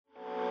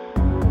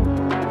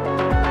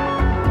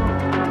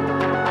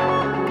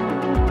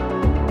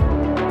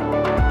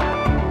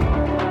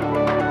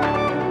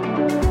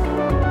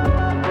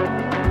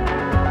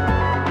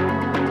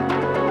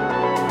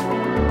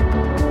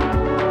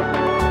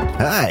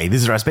Hi,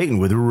 this is Ross Payton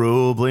with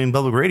Roleplaying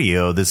Public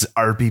Radio. This is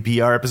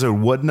RPPR episode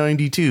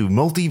 192,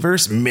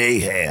 Multiverse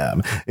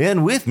Mayhem.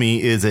 And with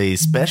me is a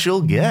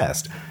special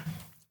guest.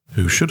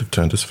 Who should have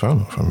turned his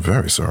phone off. I'm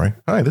very sorry.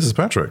 Hi, this is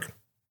Patrick.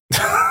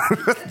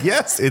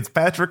 Yes, it's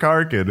Patrick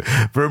Harkin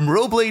from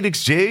Roleplay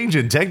Exchange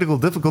and Technical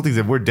Difficulties,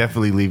 and we're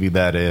definitely leaving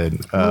that in.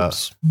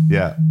 Oops.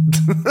 Yeah.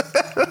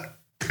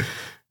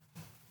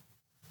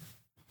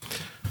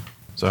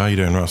 So how you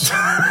doing, Ross?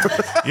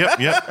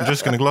 Yep. I'm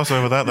just going to gloss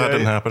over that. That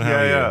didn't happen. How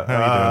are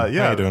you?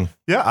 How you doing?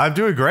 Yeah, I'm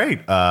doing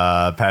great.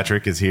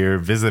 Patrick is here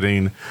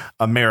visiting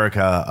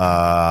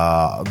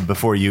America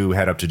before you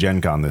head up to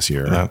Gen Con this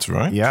year. That's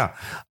right. Yeah.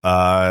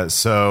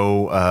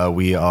 So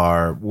we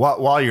are,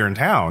 while you're in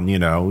town, you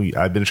know,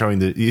 I've been showing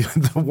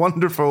the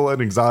wonderful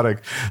and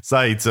exotic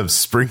sights of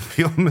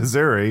Springfield,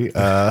 Missouri.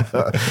 I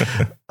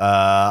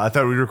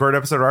thought we'd record an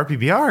episode of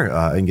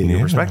RPPR and get your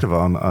perspective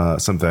on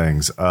some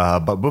things.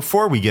 But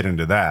before we get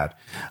into that,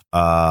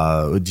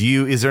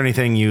 is there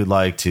anything you'd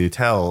like to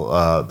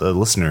tell the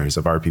listeners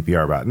of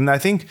RPPR about? And I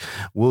think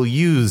we'll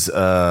use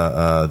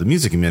the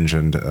music you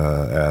mentioned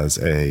as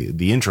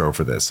the intro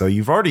for this. So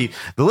you've already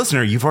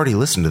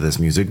listened to this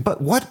music,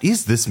 but what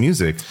is this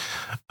music?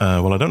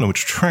 Well, I don't know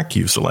which track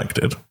you've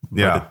selected.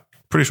 Yeah.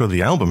 Pretty sure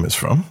the album is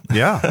from.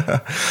 Yeah.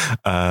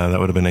 That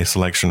would have been a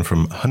selection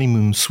from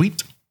Honeymoon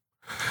Suite.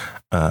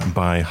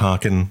 By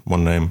Harkin,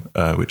 one name,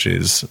 which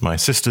is my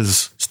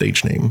sister's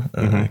stage name,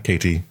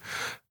 Katie.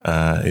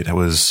 It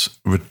was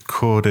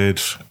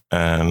recorded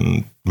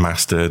and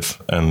mastered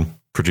and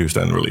produced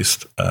and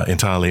released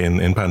entirely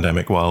in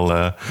pandemic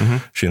while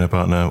she and her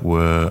partner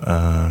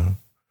were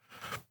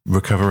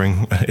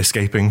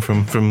escaping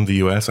from the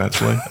US,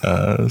 actually.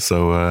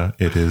 So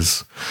it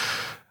is...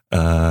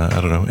 I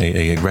don't know,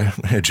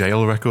 a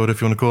jail record, if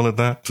you want to call it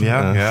that.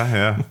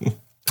 Yeah.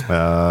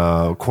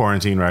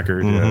 Quarantine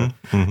record.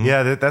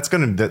 That's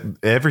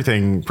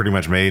everything pretty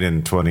much made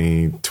in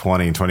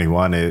 2020 and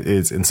 21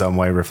 is in some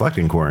way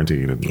reflecting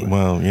quarantine.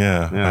 Well,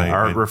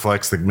 art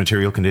reflects the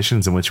material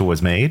conditions in which it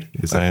was made.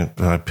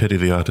 I pity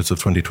the artists of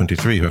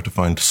 2023 who have to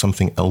find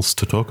something else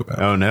to talk about.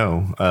 Oh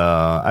no.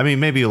 I mean,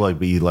 maybe it'll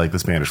be like the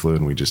Spanish flu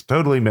and we just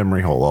totally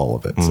memory hole all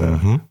of it.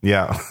 So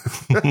yeah.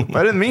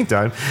 But in the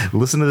meantime,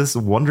 listen to this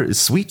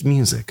sweet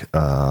music.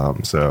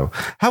 So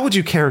how would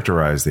you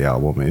characterize the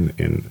album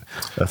in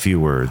a few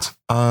words?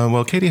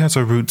 Well, Katie has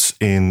her roots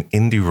in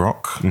indie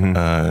rock.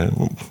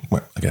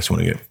 Well, I guess you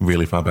want to get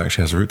really far back.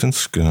 She has her roots in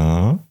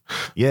ska.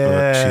 Yeah.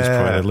 But she's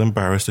probably a little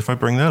embarrassed if I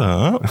bring that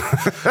up.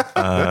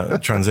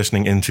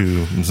 Transitioning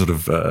into sort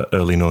of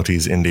early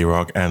noughties indie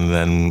rock and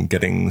then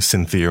getting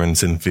synthier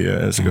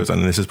as it goes on.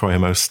 And this is probably her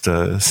most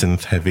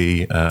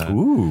synth-heavy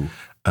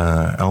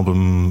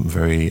album.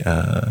 Very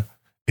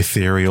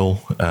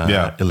ethereal,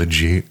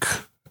 elegiac.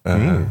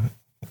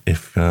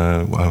 If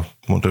I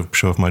want to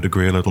show off my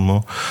degree a little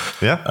more.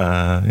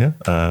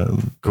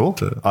 Cool.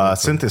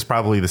 Synth is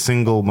probably the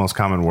single most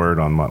common word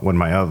on one of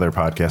my other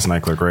podcasts,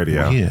 Night Clerk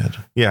Radio. Weird.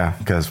 Yeah,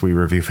 because we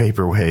review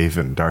vaporwave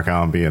and dark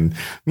ambient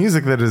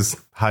music that is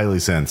highly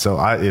synth.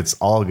 So it's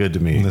all good to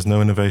me. And there's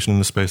no innovation in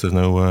the space. There's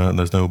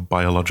no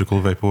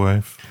biological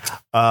vaporwave.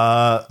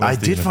 I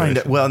did find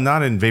it, well,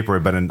 not in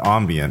vaporwave, but in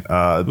ambient.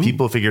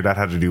 People figured out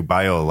how to do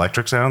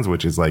bioelectric sounds,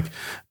 which is like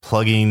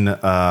plugging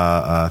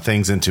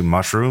things into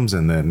mushrooms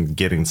and then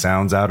getting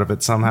sounds out of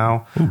it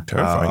somehow. Ooh,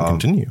 terrifying.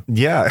 Continue.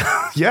 Yeah.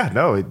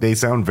 No, they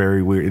sound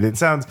very weird. It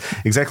sounds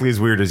exactly as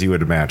weird as you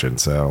would imagine.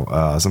 So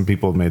some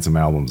people have made some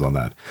albums on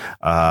that.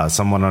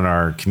 Someone on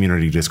our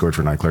community Discord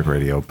for Night Clerk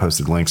Radio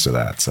posted links to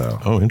that. So.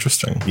 Oh,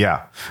 interesting.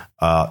 Yeah.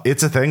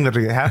 It's a thing that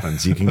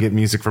happens. You can get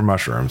music from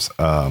mushrooms.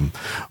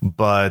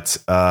 But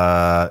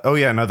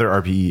another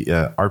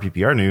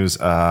RPPR news.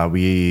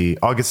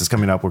 August is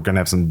coming up. We're going to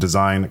have some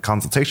design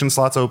consultation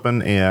slots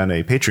open and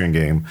a Patreon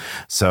game.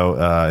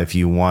 So if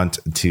you want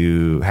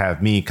to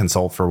have me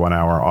consult for 1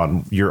 hour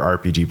on your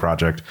RPG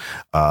project,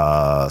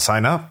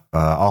 sign up.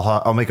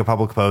 I'll make a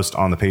public post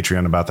on the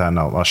Patreon about that, and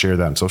I'll share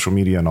that on social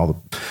media and all the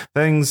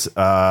things.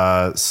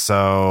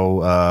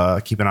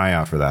 So keep an eye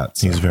out for that.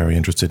 So. He's very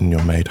interested in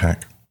your maid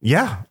hack.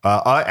 Yeah,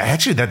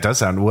 actually, that does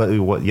sound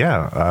what.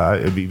 Yeah,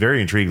 it'd be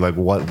very intrigued. Like,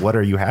 what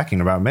are you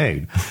hacking about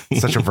Maid?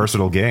 Such a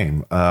versatile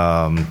game.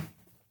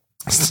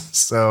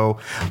 So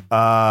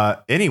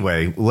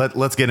anyway,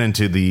 let's get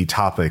into the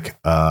topic,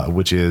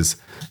 which is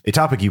a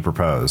topic you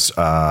proposed.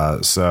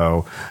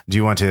 So do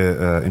you want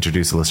to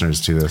introduce the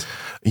listeners to this?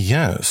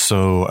 Yeah.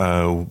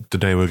 So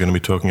today we're going to be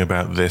talking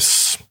about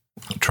this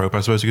trope, I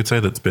suppose you could say,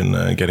 that's been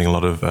getting a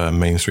lot of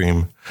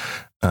mainstream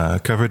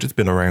coverage. It's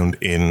been around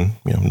in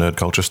nerd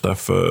culture stuff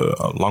for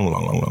a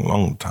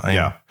long time.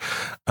 Yeah.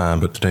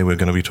 But today we're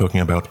going to be talking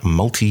about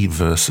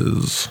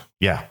multiverses.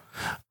 Yeah.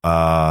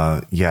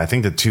 I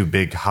think the two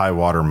big high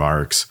water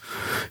marks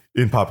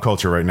in pop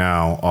culture right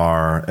now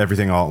are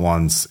Everything All at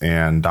Once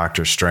and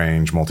Doctor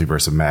Strange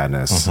Multiverse of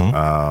Madness.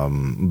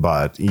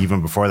 But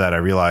even before that, I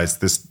realized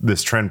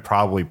this trend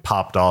probably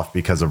popped off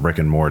because of Rick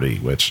and Morty,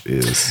 which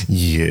is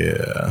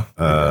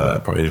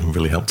that probably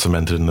really helped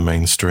cement it in the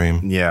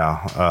mainstream.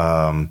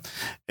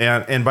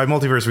 And by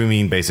multiverse, we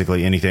mean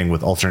basically anything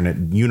with alternate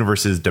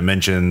universes,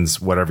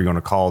 dimensions, whatever you want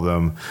to call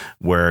them,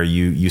 where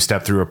you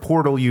step through a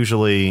portal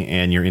usually,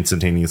 and you're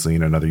instantaneously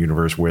in another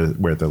universe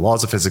where the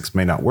laws of physics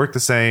may not work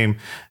the same,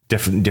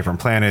 different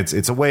planets.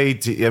 It's a way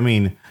to, I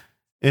mean,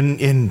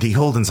 in the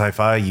olden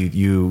sci-fi,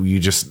 you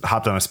just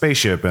hopped on a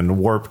spaceship and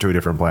warped to a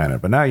different planet,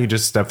 but now you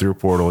just step through a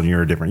portal and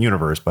you're a different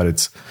universe. But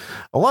it's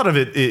a lot of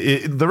it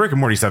the Rick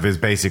and Morty stuff is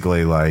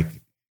basically like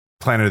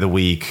Planet of the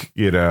Week,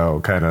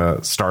 kind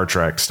of Star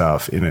Trek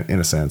stuff in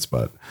a sense.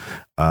 But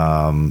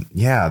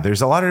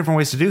there's a lot of different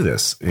ways to do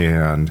this,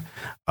 and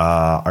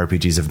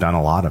RPGs have done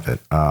a lot of it.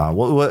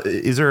 What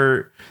is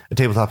there a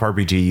tabletop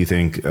RPG you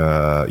think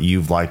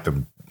you've liked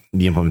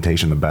the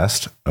implementation the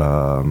best?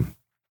 So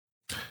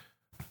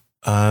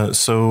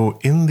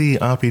in the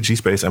RPG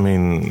space, I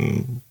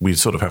mean, we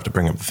sort of have to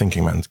bring up the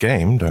Thinking Man's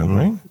Game, don't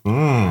we?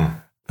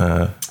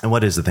 And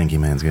what is the Thinking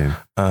Man's Game?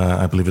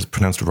 I believe it's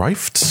pronounced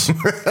Rifts.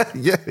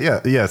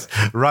 Yes.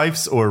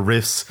 Rifts or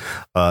Riffs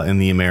in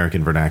the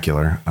American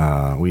vernacular.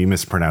 We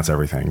mispronounce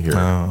everything here.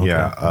 Oh, okay.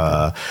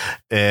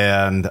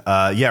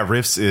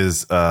 Riffs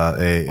is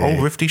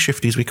Rifty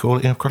Shifties, we call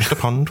it across the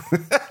pond.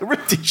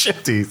 Rifty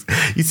Shifties.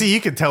 You see, you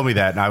could tell me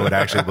that and I would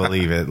actually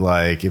believe it.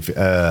 Like if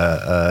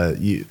the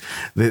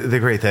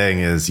great thing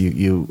is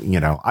you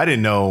know, I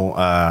didn't know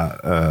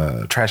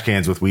trash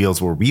cans with wheels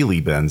were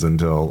wheelie bins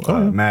until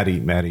Maddie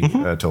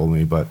told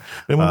me, but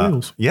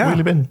wheels.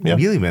 Wheelie bin. Yeah.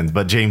 Wheelie bins.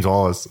 But James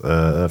Wallace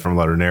from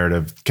Letter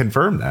Narrative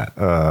confirmed that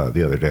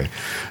the other day.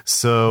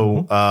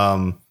 So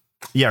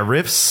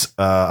Riffs,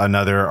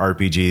 another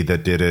RPG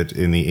that did it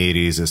in the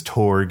 80s is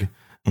Torg.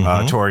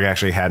 Torg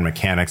actually had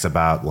mechanics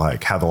about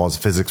like how the laws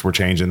of physics were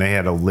changed, and they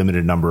had a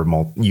limited number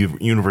of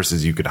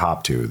universes you could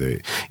hop to.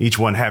 Each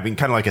one having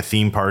kind of like a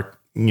theme park,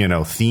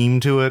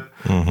 theme to it.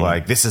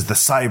 Like this is the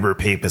cyber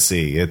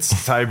papacy. It's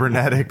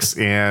cybernetics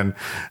and,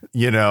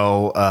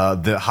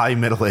 the high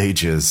Middle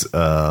Ages.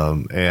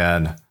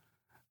 And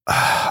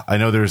I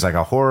know there's like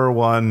a horror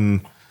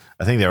one.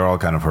 I think they're all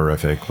kind of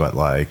horrific, but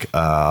like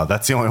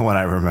that's the only one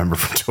I remember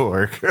from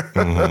Torg.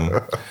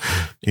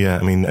 Yeah,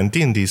 I mean, and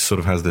D&D sort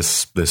of has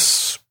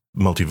this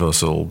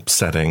multiversal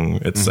setting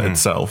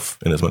itself,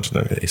 in as much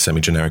as a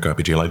semi-generic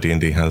RPG like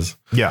D&D has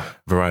a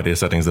variety of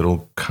settings that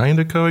all kind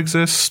of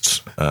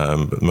coexist,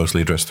 but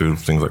mostly addressed through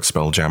things like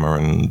Spelljammer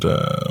and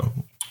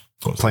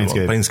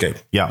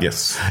Planescape. Yeah.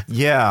 Yes.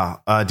 Yeah.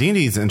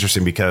 D&D is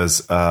interesting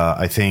because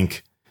I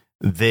think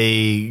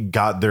they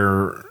got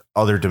their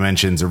other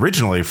dimensions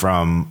originally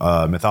from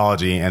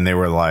mythology, and they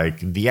were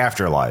like the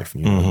afterlife,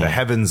 the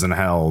heavens and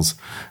hells,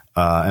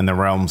 and the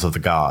realms of the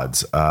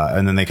gods.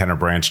 And then they kind of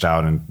branched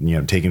out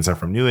and, taking stuff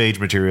from New Age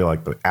material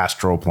like the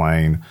astral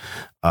plane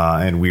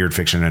and weird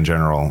fiction in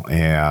general.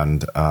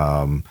 And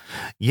so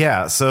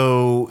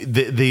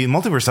the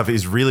multiverse stuff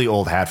is really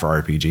old hat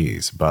for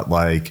RPGs, but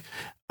like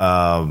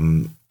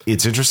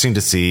it's interesting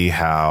to see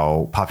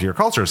how popular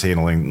culture is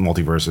handling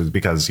multiverses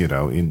because,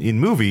 in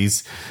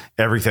movies,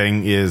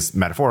 everything is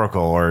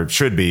metaphorical, or it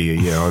should be,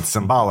 it's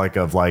symbolic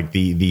of like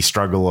the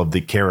struggle of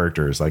the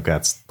characters. Like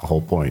that's the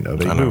whole point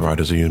of it. I know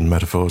writers are using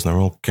metaphors and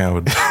they're all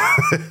cowards.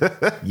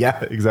 Yeah,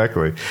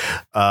 exactly.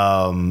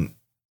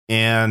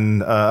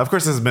 And of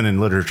course, this has been in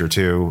literature,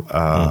 too.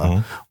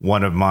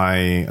 One of my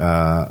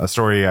a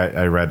story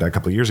I read a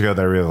couple of years ago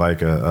that I really like,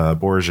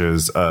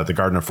 Borges' The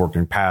Garden of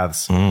Forking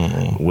Paths,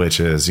 which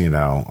is,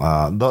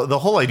 the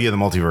whole idea of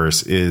the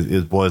multiverse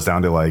is boils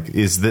down to like,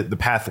 is the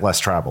path less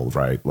traveled,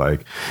 right?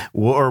 Like,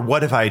 or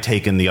what if I had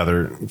taken the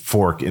other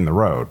fork in the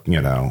road, but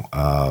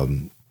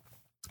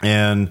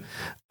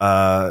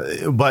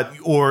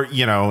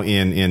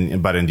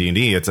in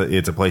D&D,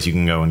 it's a place you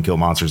can go and kill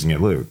monsters and get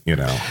loot,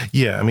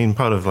 Yeah, I mean,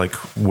 part of like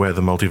where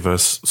the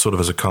multiverse sort of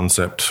as a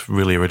concept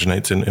really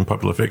originates in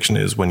popular fiction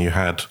is when you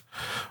had,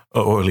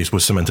 or at least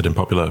was cemented in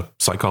popular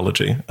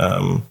psychology,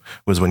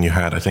 was when you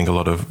had, I think, a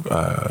lot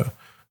of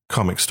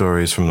comic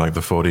stories from like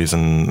the 40s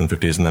and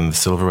 50s and then the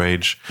Silver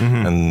Age,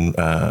 and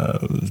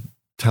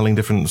telling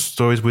different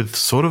stories with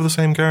sort of the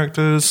same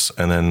characters,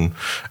 and then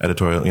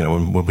editorial,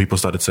 when people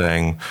started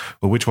saying,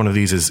 well, which one of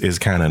these is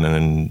canon,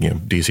 and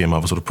then DC and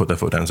Marvel sort of put their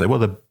foot down and say,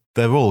 well,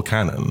 they're all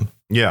canon.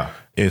 Yeah.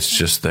 It's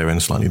just they're in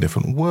slightly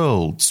different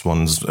worlds.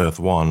 One's Earth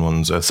 1,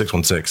 one's Earth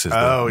 616.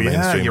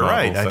 You're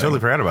right. I totally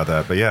forgot about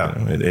that, but yeah.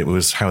 It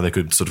was how they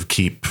could sort of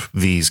keep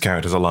these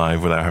characters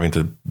alive without having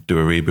to do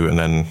a reboot, and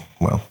then,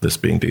 well, this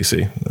being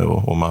DC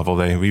or Marvel,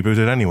 they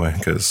rebooted anyway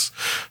because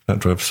that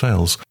drove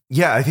sales.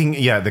 Yeah, I think,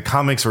 the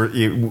comics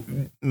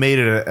made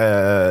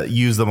it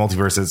use the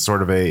multiverse as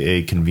sort of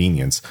a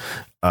convenience.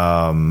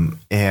 So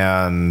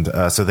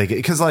they,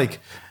 because like,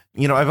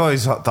 I've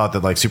always thought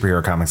that like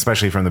superhero comics,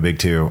 especially from the big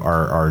two,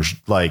 are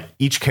like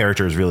each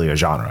character is really a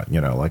genre.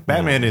 Like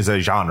Batman is a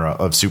genre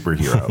of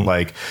superhero,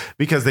 like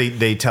because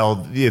they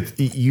tell it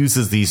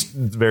uses these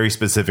very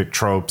specific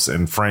tropes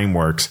and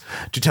frameworks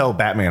to tell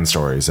Batman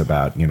stories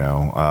about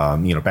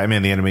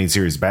Batman the animated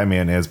series.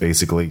 Batman is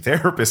basically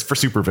therapist for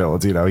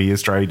supervillains. He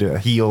is trying to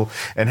heal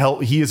and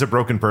help. He is a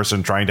broken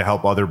person trying to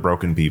help other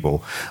broken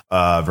people.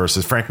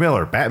 Versus Frank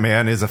Miller,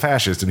 Batman is a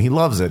fascist and he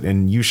loves it,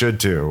 and you should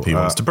too. He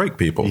wants to break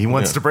people. He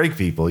wants to break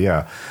people,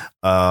 yeah.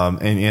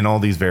 And all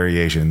these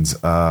variations.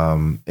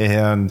 So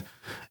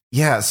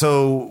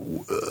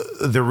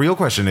the real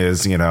question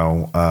is,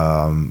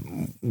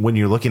 when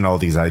you're looking at all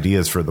these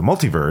ideas for the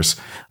multiverse,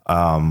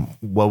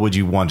 what would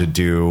you want to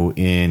do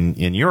in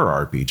your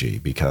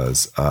RPG?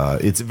 Because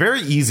it's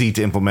very easy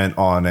to implement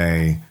on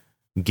a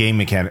game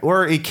mechanic,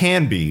 or it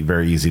can be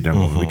very easy to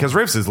implement because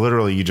Rifts is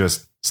literally you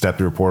just step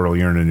through a portal,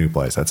 you're in a new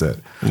place. That's it.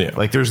 Yeah.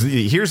 Like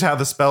here's how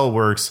the spell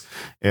works,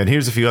 and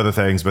here's a few other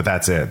things, but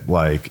that's it.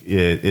 Like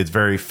it's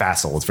very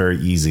facile. It's very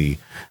easy.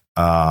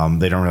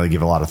 They don't really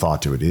give a lot of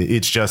thought to it.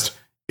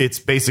 It's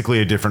basically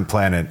a different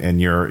planet,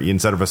 and you're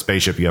instead of a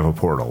spaceship, you have a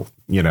portal.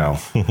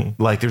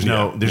 Like there's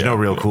no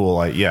real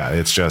cool.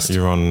 It's just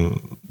you're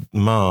on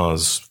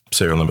Mars.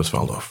 Serial number's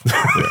filed off.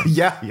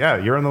 Yeah.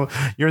 You're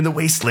in the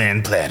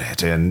wasteland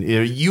planet and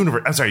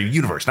universe. I'm sorry,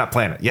 universe, not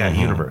planet. Yeah,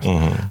 universe.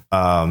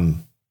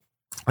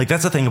 Like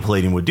that's the thing that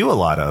Palladium would do a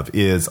lot of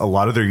is a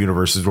lot of their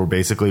universes were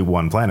basically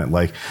one planet.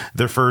 Like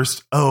their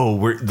first,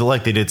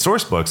 they did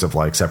source books of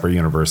like separate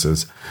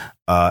universes.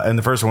 And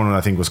the first one I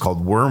think was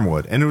called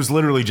Wormwood, and it was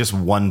literally just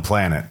one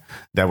planet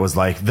that was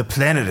like the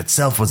planet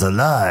itself was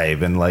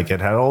alive, and like it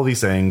had all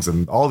these things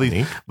and all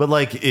these, but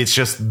like it's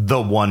just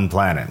the one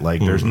planet.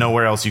 Like there's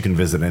nowhere else you can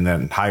visit in that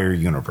entire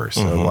universe.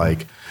 So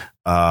like.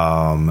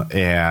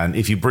 And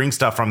if you bring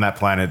stuff from that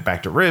planet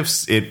back to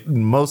Rifts,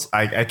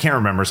 I can't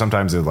remember.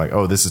 Sometimes it's like,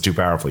 oh, this is too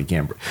powerful. You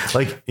can't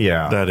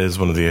That is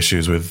one of the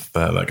issues with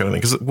that kind of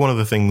thing. Because one of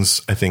the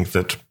things I think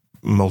that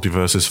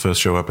multiverses first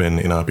show up in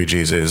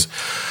RPGs is,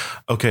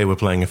 okay, we're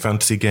playing a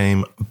fantasy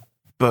game,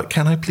 but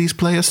can I please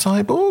play a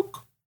cyborg?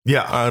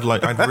 Yeah, I'd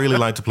really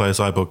like to play a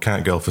cyborg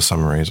Catgirl for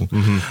some reason.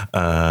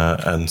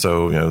 And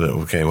so,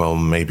 okay, well,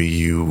 maybe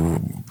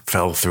you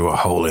fell through a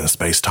hole in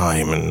space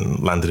time and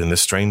landed in this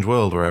strange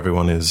world where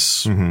everyone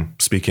is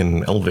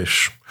speaking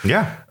Elvish.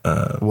 Yeah.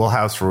 We'll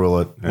house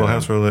rule it.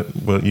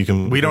 Well, you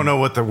can. We don't know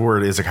what the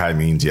word isekai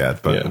means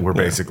yet, but we're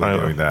basically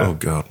doing that. Oh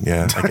god,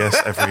 yeah. I guess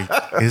every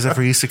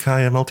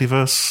isekai a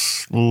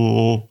multiverse?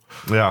 Ooh.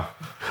 Yeah.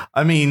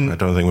 I mean, I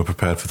don't think we're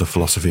prepared for the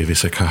philosophy of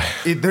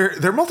isekai.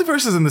 They're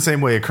multiverses in the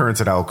same way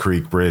Occurrence at Owl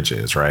Creek Bridge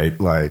is, right?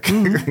 Like,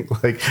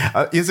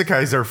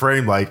 isekais are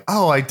framed like,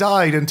 oh, I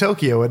died in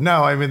Tokyo, and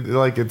now I'm in.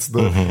 Like, it's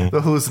the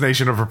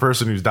hallucination of a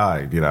person who's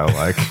died.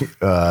 Like,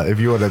 if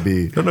you want to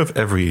be, I don't know if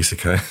every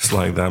isekai is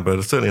like that, but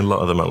certainly a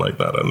lot of them are like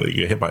that. And you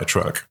get hit by a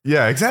truck.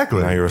 Yeah,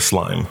 exactly. Now you're a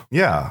slime.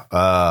 Yeah,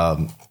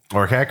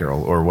 or a cat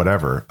girl or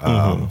whatever.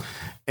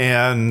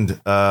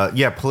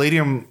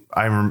 Palladium.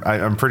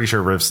 I'm pretty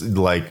sure Rifts,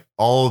 like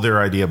all their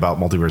idea about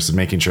multiverse is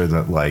making sure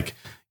that like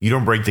you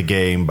don't break the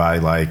game by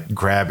like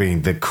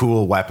grabbing the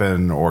cool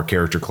weapon or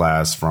character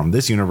class from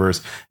this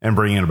universe and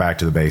bringing it back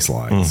to the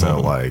baseline. So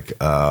like,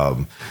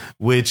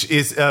 which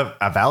is a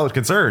valid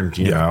concern.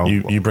 You know,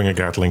 you bring a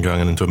Gatling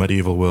gun into a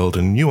medieval world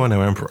and you are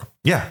no emperor.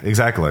 Yeah,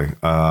 exactly.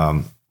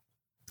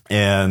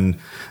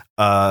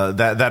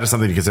 That is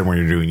something to consider when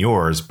you're doing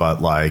yours,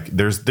 but like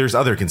there's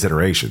other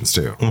considerations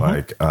too.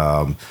 Like,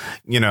 I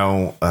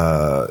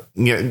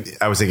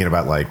was thinking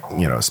about like,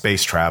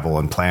 space travel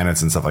and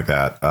planets and stuff like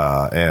that.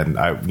 And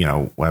I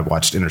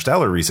watched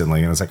Interstellar recently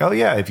and I was like, oh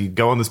yeah, if you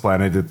go on this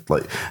planet, it's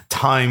like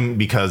time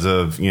because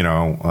of,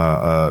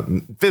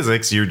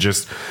 physics, you're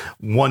just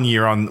 1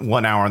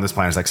 hour on this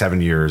planet is like 7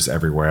 years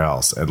everywhere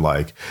else. And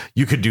like,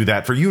 you could do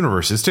that for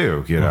universes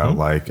too,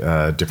 like,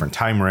 different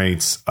time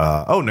rates.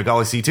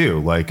 Nagali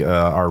C2, like,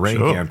 our rain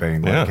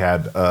campaign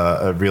had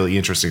a really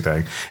interesting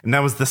thing, and that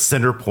was the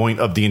center point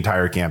of the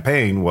entire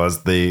campaign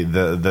was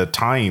the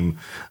time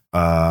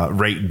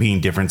rate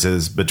being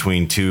differences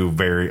between two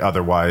very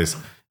otherwise,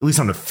 at least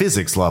on the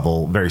physics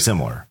level, very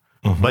similar.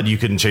 But you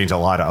couldn't change a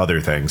lot of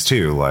other things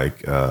too,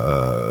 like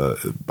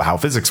how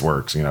physics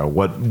works.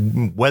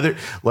 Whether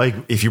like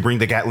if you bring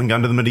the Gatling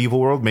gun to the medieval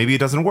world, maybe it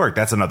doesn't work.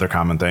 That's another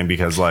common thing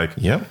because like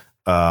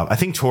I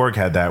think Torg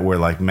had that where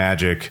like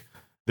magic.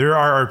 There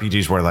are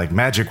RPGs where like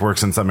magic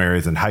works in some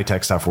areas and high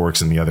tech stuff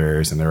works in the other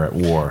areas, and they're at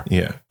war.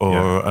 Yeah.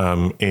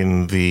 Or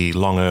in the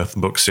Long Earth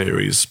book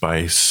series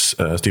by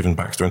Stephen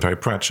Baxter and Terry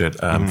Pratchett,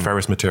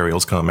 ferrous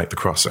materials can't make the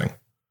crossing.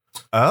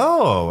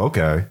 Oh,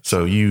 okay.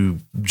 So you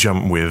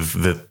jump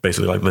with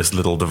basically like this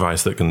little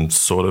device that can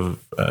sort of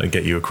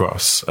get you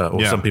across.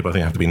 Some people I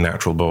think have to be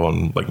natural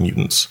born, like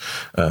mutants,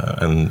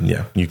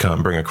 you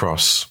can't bring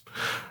across,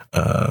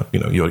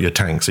 your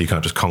tank, so you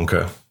can't just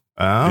conquer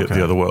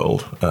the other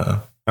world.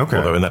 Okay.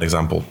 Although in that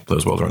example,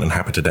 those worlds are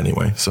uninhabited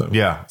anyway. So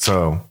Yeah.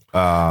 So,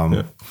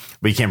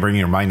 but you can't bring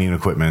your mining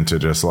equipment to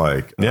just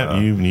like,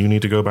 you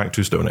need to go back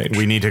to Stone Age.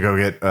 we need to go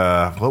get,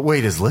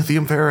 wait, is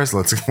lithium ferrous?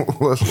 Let's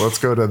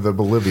go to the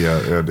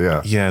Bolivia.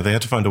 And, Yeah, they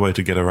had to find a way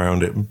to get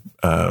around it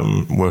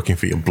working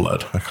for your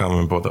blood. I can't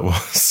remember what that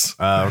was.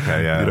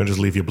 Okay. Yeah. You don't just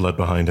leave your blood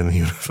behind in the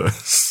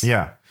universe.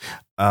 Yeah.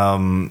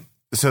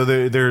 So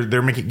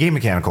they're making game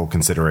mechanical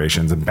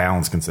considerations and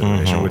balance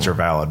consideration, which are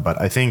valid. But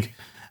I think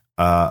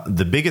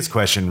the biggest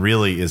question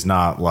really is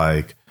not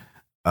like,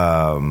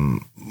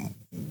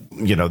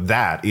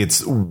 that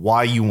it's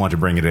why you want to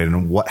bring it in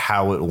and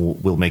how it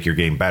will make your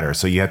game better.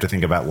 So you have to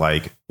think about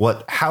like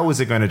how is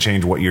it going to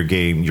change what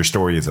your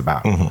story is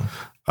about?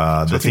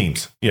 The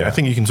themes. I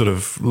think you can sort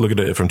of look at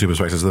it from two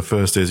perspectives. The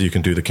first is you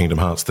can do the Kingdom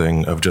Hearts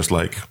thing of just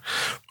like,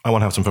 I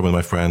want to have some fun with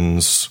my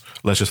friends.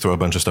 Let's just throw a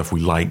bunch of stuff we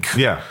like.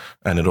 Yeah.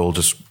 And it all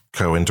just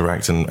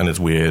co-interacts and it's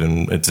weird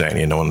and it's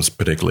zany and no one's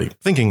particularly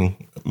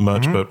thinking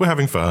much, but we're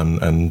having fun.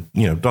 And,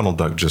 Donald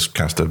Duck just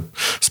cast a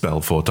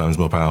spell 4 times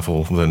more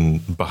powerful than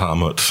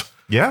Bahamut.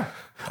 Yeah.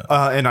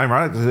 And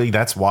ironically,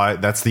 that's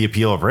the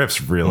appeal of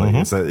Rifts, really.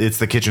 It's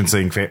the kitchen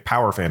sink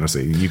power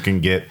fantasy.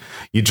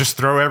 You just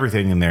throw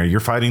everything in there. You're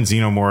fighting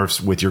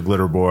xenomorphs with your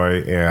glitter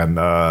boy, and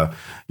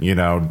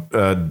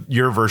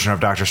your version of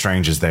Doctor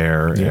Strange is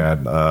there,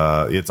 and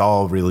it's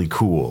all really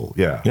cool.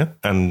 Yeah. Yeah.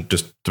 And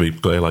just to be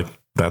clear, like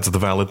that's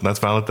valid.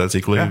 That's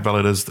equally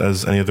valid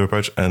as any other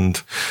approach. And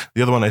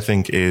the other one I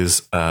think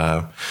is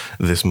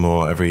this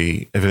more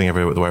everything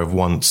everywhere at the way of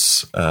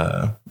once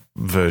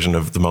version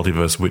of the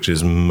multiverse, which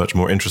is much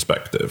more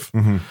introspective,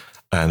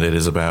 and it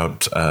is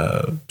about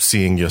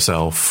seeing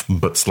yourself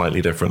but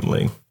slightly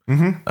differently,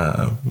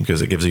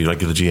 because it gives you like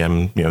the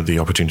GM the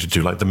opportunity to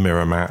do like the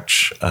mirror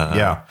match,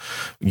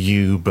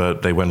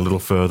 but they went a little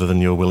further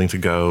than you're willing to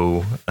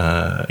go,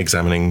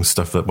 examining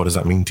stuff that what does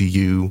that mean to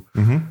you.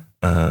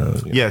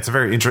 It's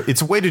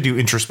it's a way to do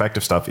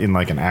introspective stuff in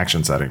like an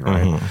action setting,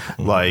 right?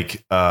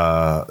 Like,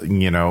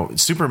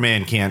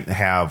 Superman can't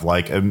have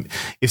like,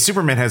 if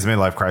Superman has a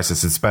midlife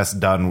crisis, it's best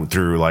done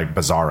through like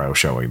Bizarro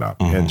showing up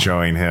and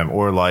showing him,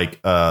 or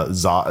like,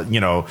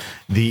 the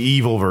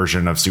evil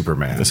version of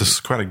Superman. It's a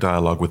Socratic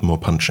dialogue with more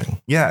punching.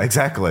 Yeah,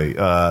 exactly.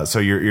 So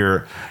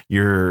you're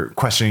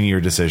questioning your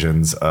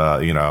decisions,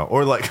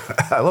 or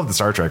like, I love the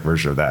Star Trek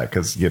version of that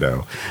because,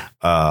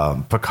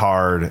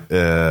 Picard,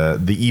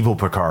 the evil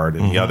Picard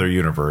in the other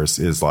universe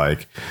is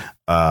like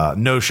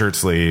no shirt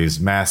sleeves,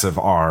 massive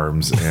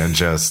arms, and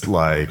just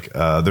like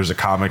there's a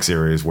comic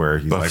series where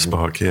he's Buff like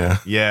Spock,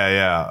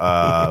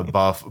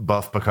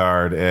 buff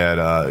Picard,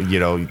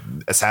 and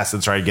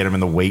assassins try to get him in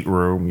the weight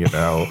room,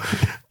 while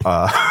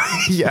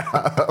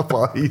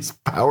he's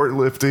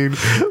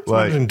powerlifting,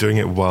 like doing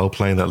it while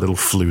playing that little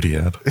flute he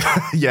had.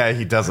 Yeah,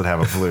 he doesn't have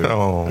a flute.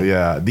 Oh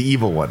yeah, the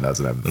evil one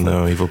doesn't have a flute.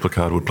 No, evil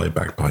Picard would play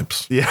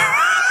bagpipes. Yeah.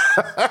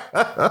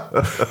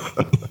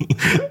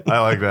 I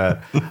like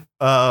that.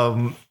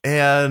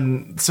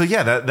 And so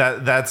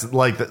that's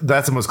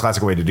the most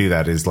classic way to do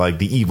that is like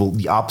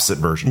the opposite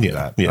version of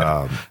that.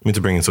 I mean,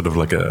 to bring in sort of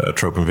like a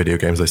trope in video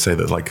games, they say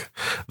that like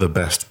the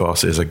best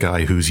boss is a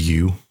guy who's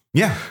you.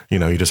 Yeah.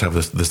 You just have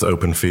this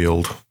open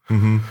field,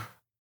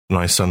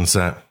 nice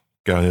sunset,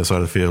 guy on the other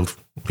side of the field.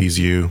 He's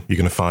you. You're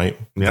going to fight.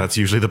 Yeah. That's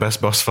usually the best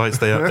boss fights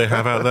they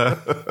have out there.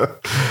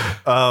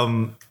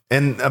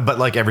 But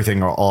like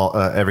everything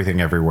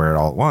everywhere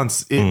all at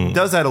once, it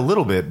does that a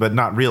little bit, but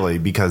not really,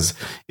 because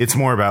it's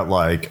more about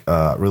like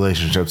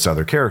relationships to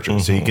other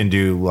characters. So you can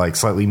do like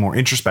slightly more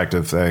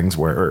introspective things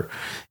where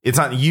it's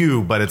not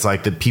you, but it's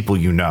like the people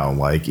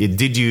like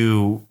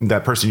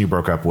that person you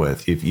broke up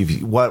with,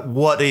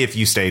 what if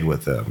you stayed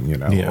with them,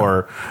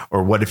 or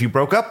what if you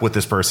broke up with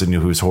this person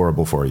who's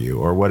horrible for you,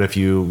 or what if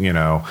you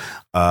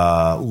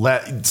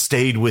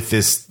stayed with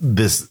this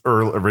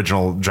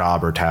original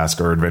job or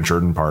task or adventure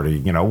and party,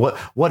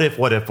 what if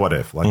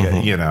like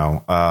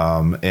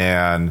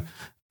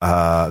and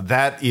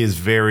that is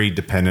very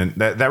dependent.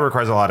 That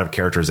requires a lot of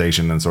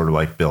characterization and sort of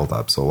like build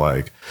up. So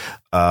like,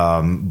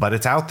 but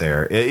it's out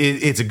there.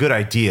 It's a good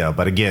idea,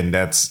 but again,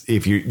 that's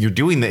if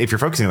you're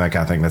focusing on that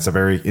kind of thing, that's a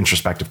very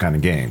introspective kind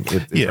of game.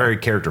 It's very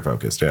character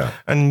focused. Yeah,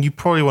 and you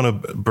probably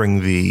want to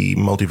bring the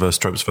multiverse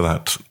tropes for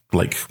that,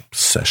 like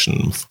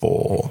session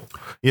 4.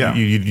 Yeah,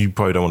 you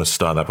probably don't want to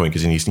start at that point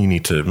because you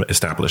need to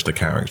establish the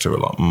character a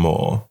lot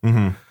more,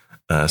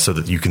 so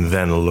that you can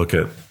then look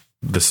at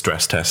the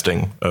stress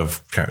testing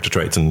of character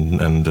traits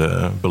and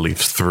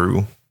beliefs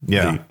through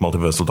the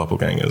multiversal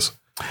doppelgangers.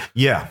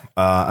 Yeah.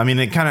 I mean,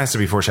 it kind of has to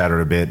be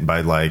foreshadowed a bit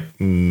by like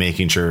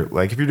making sure,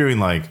 like if you're doing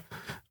like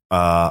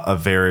a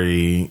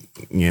very,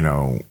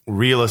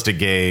 realistic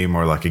game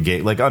or like a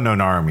game like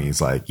Unknown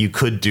Armies, like you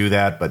could do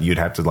that, but you'd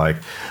have to like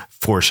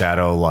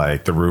foreshadow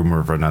like the room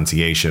of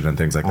renunciation and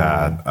things like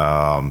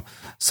that.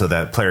 So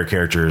that player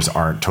characters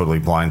aren't totally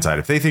blindsided.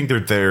 If they think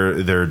that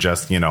they're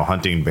just,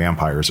 hunting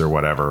vampires or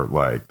whatever,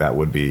 like that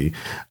would be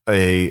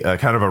a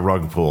kind of a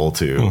rug pull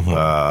to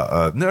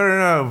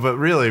no, but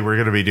really we're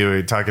going to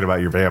be talking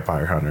about your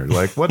vampire hunter.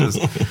 Like, what is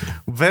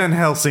Van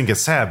Helsing is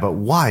sad, but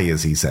why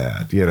is he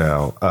sad?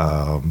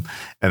 And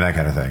that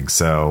kind of thing.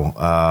 So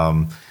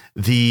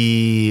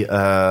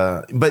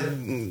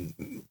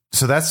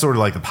so that's sort of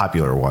like the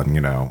popular one,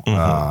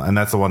 and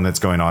that's the one that's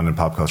going on in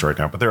pop culture right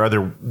now. But there are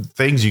other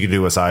things you can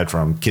do aside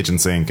from kitchen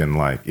sink and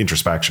like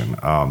introspection,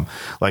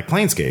 like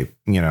Planescape,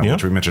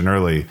 which we mentioned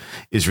early,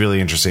 is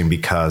really interesting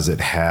because it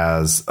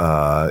has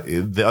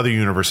the other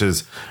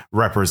universes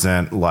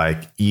represent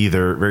like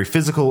either very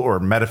physical or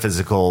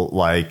metaphysical,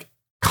 like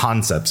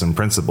concepts and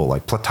principle,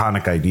 like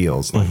platonic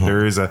ideals. Like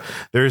there is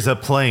a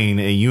plane,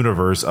 a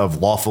universe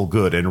of lawful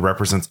good, and it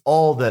represents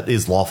all that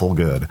is lawful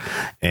good.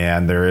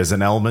 And there is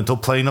an elemental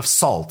plane of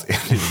salt,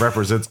 and it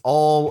represents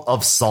all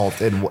of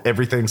salt and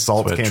everything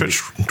salt can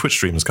Twitch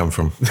streams come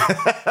from.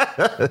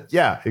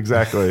 Yeah,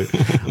 exactly.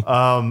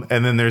 And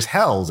then there's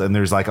hells, and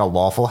there's like a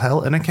lawful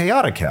hell and a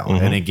chaotic hell,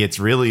 and it gets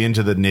really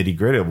into the nitty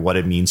gritty of what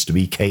it means to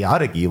be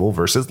chaotic evil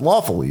versus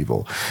lawful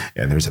evil.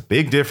 And there's a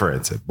big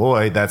difference. And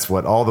boy, that's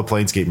what all the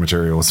Planescape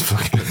material was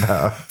fucking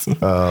about.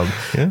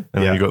 And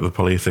then you got the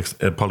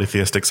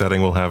polytheistic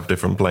setting will have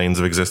different planes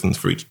of existence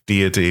for each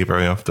deity.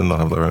 Very often they'll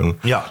have their own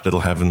little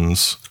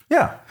heavens.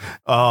 Yeah.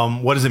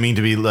 What does it mean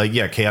to be like,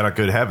 chaotic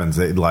good heavens?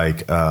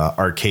 Like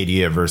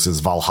Arcadia versus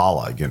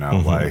Valhalla,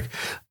 like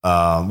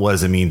what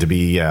does it mean to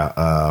be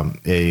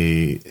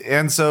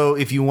and so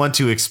if you want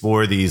to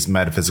explore these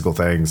metaphysical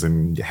things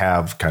and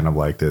have kind of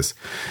like this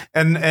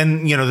and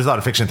there's a lot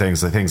of fiction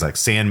things like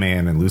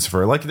Sandman and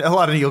Lucifer, like a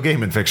lot of Neil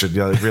Gaiman fiction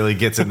really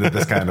gets into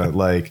this kind of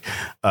like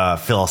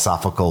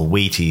philosophical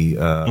weighty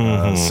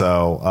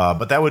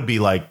but that would be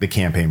like the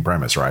campaign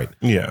premise, right?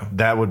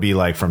 That would be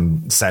like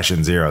from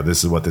session 0,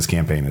 this is what this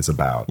campaign is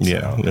about.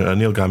 A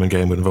Neil Gaiman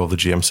game would involve the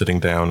GM sitting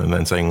down and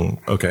then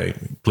saying, okay,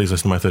 please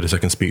listen to my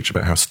 30-second speech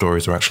about how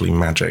stories are actually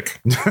magic.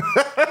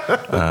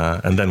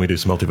 And then we do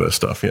some multiverse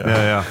stuff.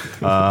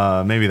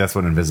 Maybe that's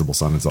what Invisible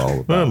Sun is all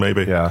about. Well,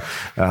 maybe.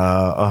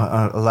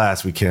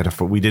 Alas, we can't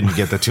afford, we didn't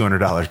get the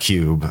 $200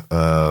 cube,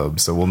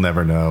 so we'll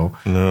never know.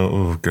 No.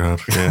 Oh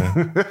god.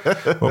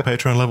 What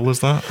Patreon level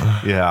is that?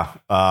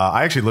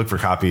 I actually looked for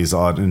copies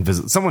on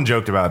Invisible. Someone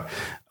joked about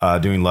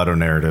doing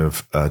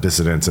Ludonarrative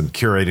Dissidents and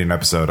curating an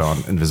episode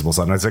on Invisible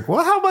Sun. And I was like,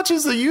 well, how much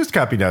is the used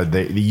copy now?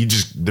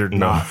 They're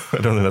not. I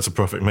don't think that's a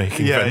profit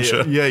making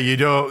venture. You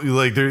don't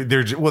like they're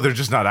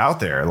just not out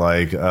there.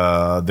 Like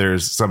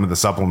there's some of the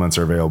supplements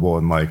are available,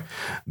 and like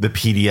the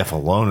PDF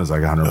alone is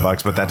like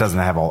 $100, but that doesn't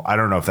have all. I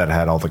don't know if that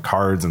had all the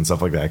cards and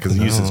stuff like that because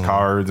it uses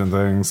cards and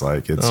things.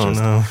 Like it's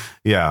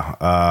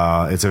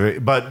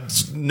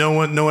but no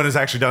one has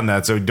actually done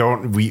that. So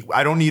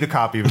I don't need a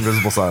copy of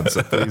Invisible Sun.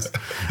 So please,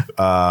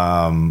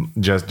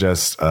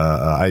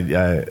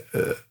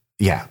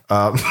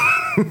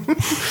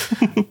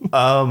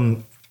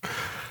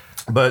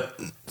 but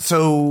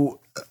so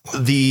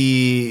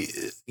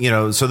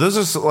so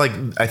those are like,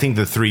 I think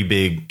the 3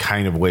 big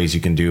kind of ways you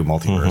can do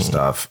multiverse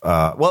stuff.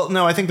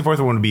 I think the fourth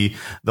one would be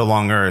the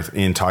Long Earth,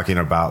 in talking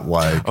about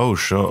like,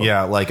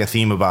 like a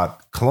theme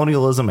about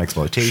colonialism,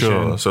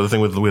 exploitation. So the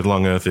thing with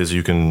Long Earth is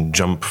you can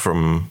jump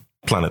from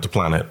planet to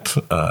planet,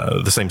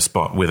 the same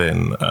spot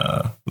within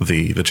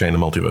the chain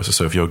of multiverses.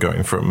 So if you're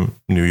going from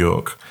New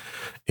York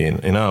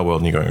in our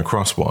world and you're going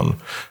across one,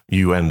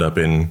 you end up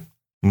in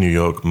New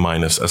York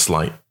minus a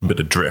slight bit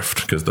of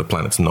drift because the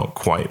planet's not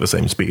quite the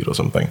same speed or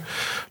something.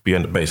 But you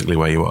end up basically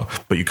where you are.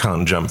 But you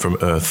can't jump from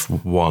Earth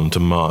 1 to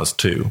Mars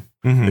 2.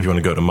 If you want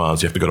to go to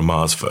Mars, you have to go to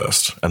Mars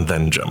first and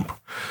then jump.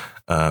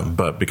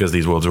 But because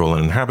these worlds are all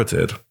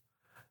uninhabited,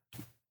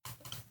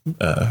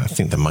 I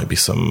think there might be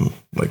some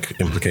like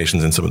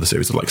implications in some of the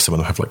series. Like some of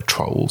them have like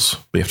trolls,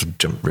 but you have to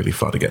jump really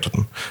far to get to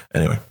them.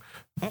 Anyway,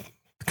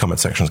 the comment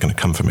section is going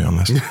to come for me on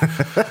this.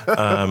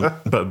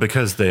 But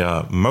because they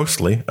are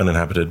mostly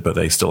uninhabited, but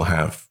they still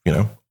have,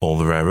 all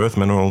the rare earth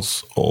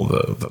minerals, all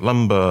the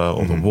lumber,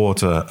 all the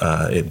water,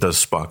 it does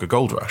spark a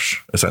gold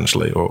rush,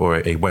 essentially,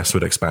 or a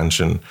westward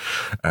expansion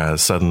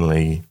as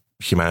suddenly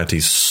humanity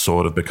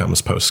sort of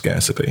becomes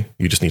post-scarcity.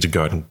 You just need to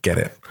go out and get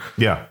it.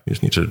 Yeah. You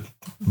just need to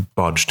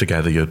bodge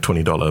together your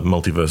 $20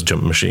 multiverse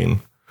jump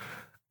machine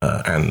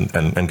and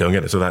go and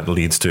get it. So that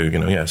leads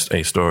to,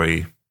 a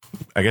story,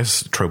 I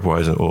guess,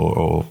 trope-wise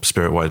or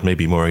spirit-wise,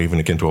 maybe more even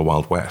akin to a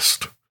Wild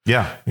West.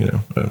 Yeah.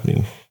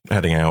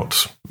 Heading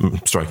out,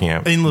 striking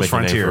out. Endless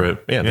frontier.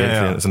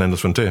 It's an endless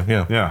frontier.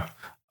 Yeah. Yeah.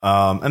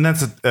 And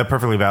that's a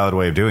perfectly valid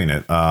way of doing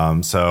it.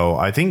 So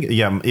I think,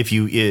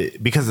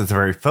 because it's a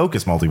very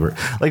focused multiverse,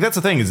 like that's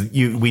the thing is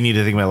we need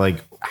to think about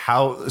like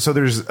how, so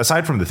there's,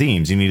 aside from the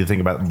themes, you need to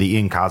think about the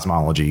in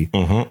cosmology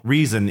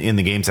reason in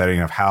the game setting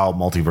of how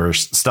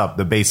multiverse stuff,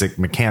 the basic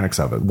mechanics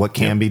of it, what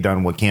can be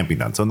done, what can't be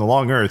done. So in the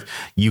Long Earth,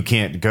 you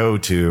can't go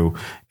to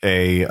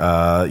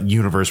a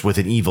universe with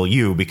an evil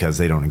you because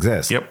they don't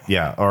exist. Yep.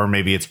 Yeah. Or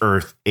maybe it's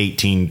Earth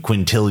 18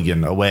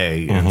 quintillion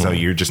away. And so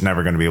you're just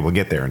never going to be able to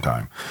get there in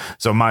time.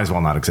 So it might as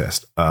well not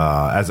exist.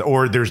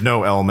 Or there's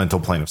no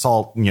elemental plane of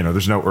salt.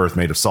 There's no Earth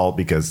made of salt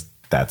because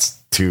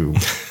that's too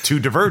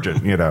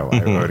divergent, I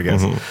would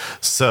guess.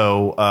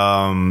 So,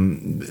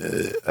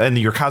 and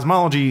your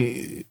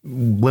cosmology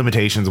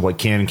limitations of what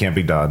can and can't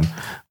be done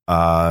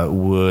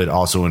would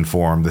also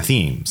inform the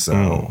theme.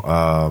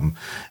 So,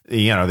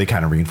 they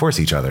kind of reinforce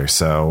each other.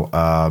 So,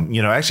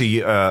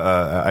 actually,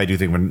 I do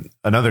think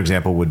another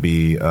example would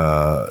be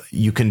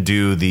you can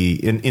do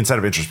inside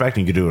of introspecting,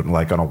 you could do it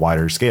like on a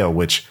wider scale,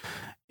 which,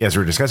 as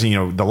we were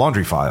discussing, the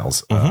Laundry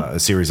Files, a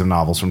series of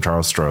novels from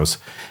Charles Stross.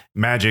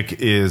 Magic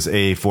is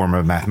a form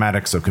of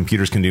mathematics, so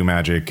computers can do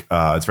magic.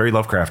 It's very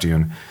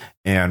Lovecraftian.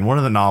 And one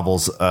of the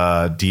novels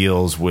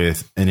deals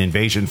with an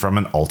invasion from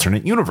an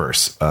alternate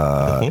universe.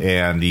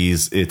 And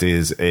it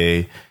is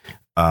a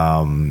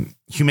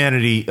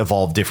humanity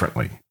evolved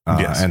differently.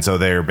 And so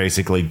they're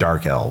basically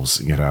dark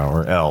elves,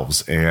 or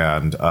elves.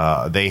 And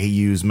they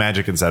use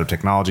magic instead of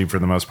technology for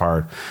the most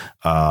part.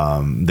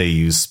 They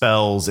use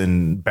spells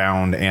and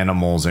bound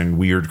animals and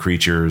weird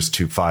creatures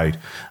to fight.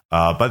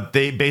 But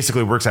they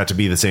basically works out to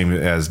be the same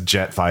as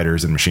jet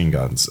fighters and machine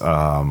guns.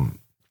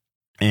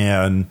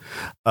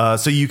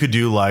 So you could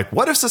do like,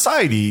 what if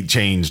society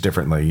changed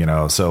differently,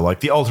 so like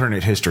the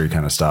alternate history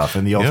kind of stuff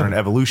and the alternate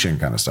evolution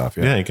kind of stuff.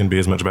 Yeah, it can be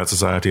as much about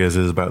society as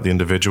it is about the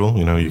individual.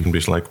 You can be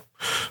like,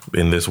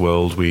 in this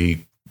world,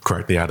 we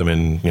cracked the atom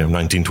in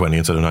 1920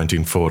 instead of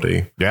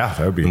 1940. Yeah,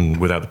 that would be. And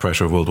without the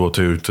pressure of World War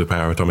II to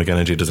power atomic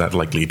energy, does that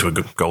like lead to a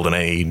golden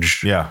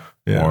age? Yeah.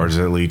 Or does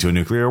it lead to a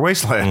nuclear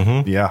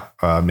wasteland? Yeah.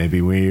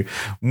 Maybe we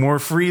more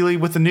freely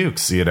with the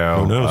nukes, Who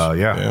knows?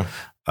 Yeah.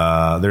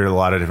 There are a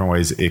lot of different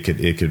ways it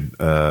could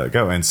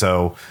go. And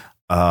so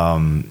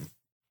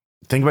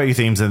think about your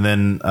themes. And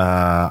then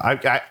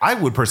I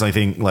would personally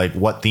think like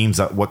what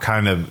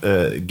kind of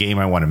game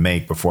I want to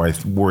make before I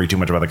worry too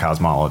much about the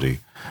cosmology.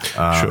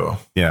 Sure.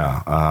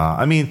 Yeah.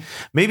 I mean,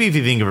 maybe if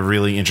you think of a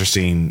really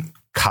interesting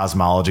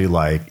cosmology,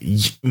 like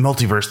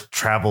multiverse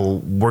travel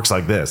works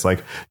like this,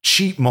 like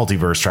cheap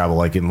multiverse travel,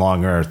 like in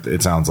Long Earth,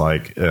 it sounds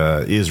like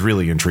is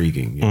really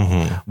intriguing.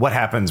 What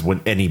happens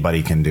when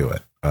anybody can do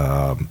it?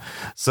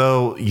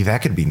 So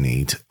that could be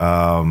neat.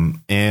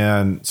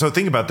 And so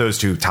think about those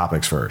two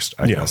topics first,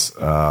 I guess.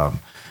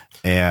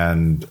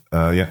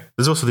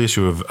 There's also the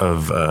issue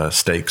of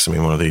stakes. I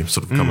mean, one of the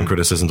sort of common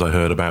criticisms I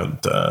heard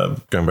about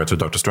going back to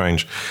Doctor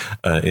Strange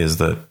is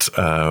that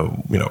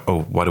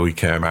why do we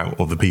care about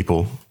all the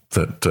people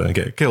that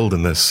get killed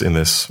in this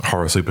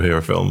horror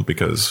superhero film?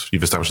 Because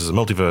you've established as a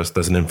multiverse,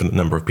 there's an infinite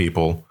number of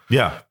people.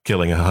 Yeah,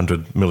 killing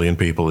 100 million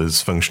people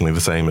is functionally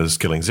the same as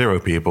killing 0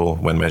 people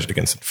when measured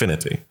against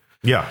infinity.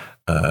 Yeah.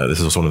 This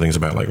is also one of the things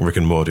about like Rick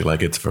and Morty.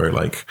 Like it's very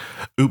like,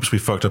 oops, we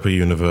fucked up a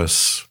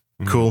universe.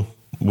 Cool.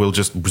 We'll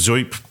just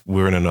zoip.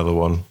 We're in another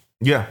one.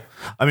 Yeah.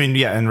 I mean,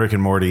 yeah, and Rick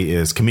and Morty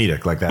is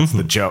comedic. Like that's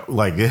the joke.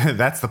 Like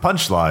that's the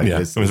punchline. Yeah,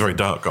 it was very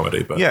dark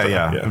comedy, but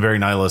very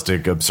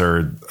nihilistic,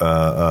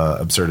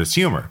 absurdist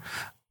humor.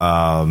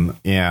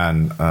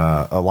 And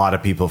a lot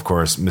of people, of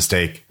course,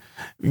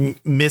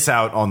 miss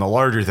out on the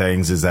larger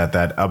things. Is that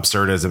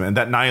absurdism and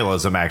that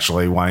nihilism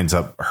actually winds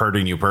up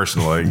hurting you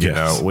personally. You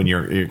know, when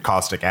you're a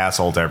caustic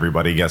asshole to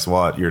everybody, guess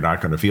what? You're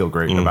not going to feel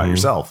great about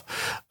yourself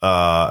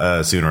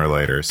sooner or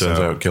later. Turns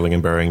out killing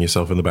and burying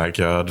yourself in the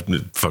backyard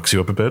fucks you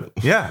up a bit.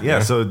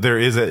 Yeah. So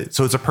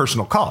it's a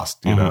personal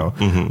cost, you know.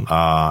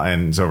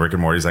 And so Rick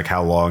and Morty's like,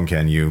 how long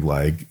can you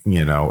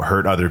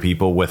hurt other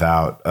people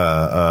without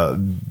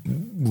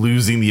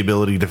losing the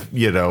ability to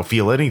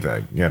feel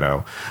anything?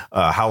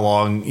 How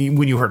long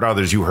when you hurt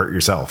others, you hurt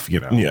yourself,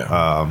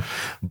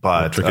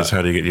 but the trick is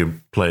how do you get your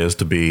players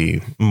to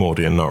be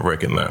Morty and not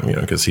Rick in that,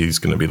 because he's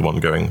going to be the one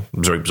going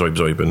zoip, zoip,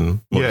 zoip, and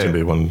Morty's going to be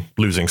the one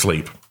losing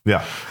sleep.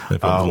 Yeah.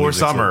 Or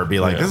Summer be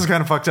like, this is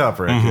kind of fucked up,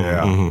 Rick.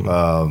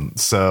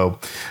 So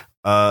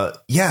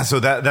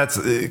that's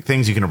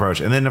things you can approach.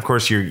 And then, of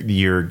course,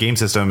 your game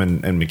system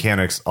and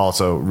mechanics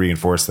also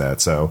reinforce that.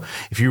 So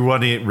if you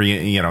want to,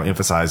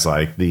 emphasize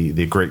like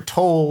the great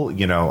toll,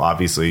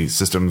 obviously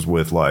systems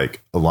with like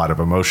a lot of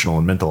emotional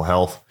and mental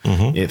health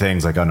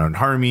things like Unknown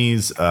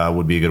Armies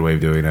would be a good way of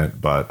doing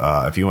it. But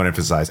if you want to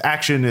emphasize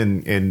action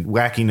and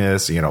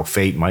wackiness,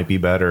 Fate might be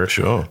better.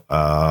 Sure.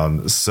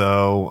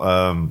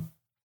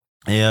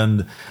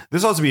 And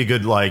this also be a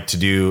good to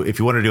do if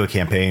you want to do a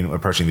campaign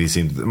approaching these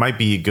themes. It might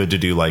be good to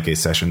do like a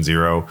session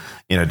 0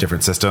 in a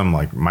different system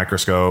like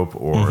Microscope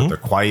or the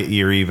Quiet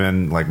Year,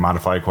 even like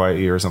Modified Quiet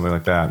Year or something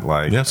like that.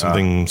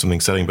 Something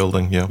setting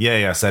building.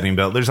 Setting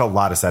build. There's a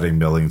lot of setting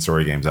building and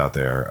story games out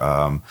there,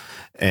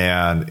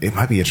 and it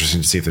might be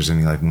interesting to see if there's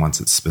any ones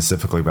that's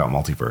specifically about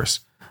multiverse.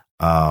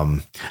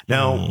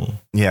 Now,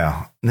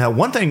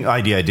 one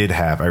idea I did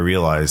have, I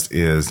realized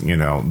is,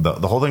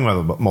 the whole thing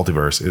about the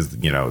multiverse is,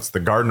 it's the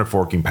garden of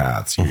forking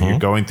paths. You're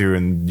going through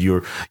and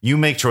you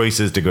make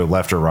choices to go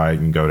left or right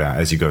and go down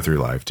as you go through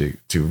life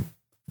to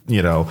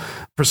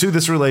pursue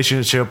this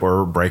relationship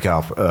or break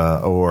up,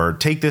 or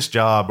take this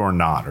job or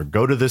not, or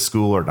go to this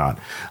school or not.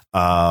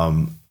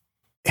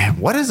 And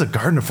what is a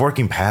garden of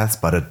forking paths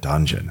but a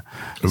dungeon?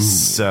 Ooh.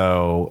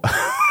 So,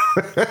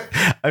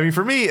 I mean,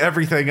 for me,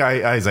 everything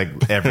I was like,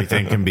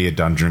 everything can be a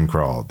dungeon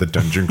crawl. The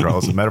dungeon crawl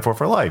is a metaphor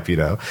for life,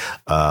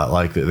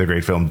 like the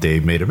great film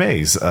Dave Made a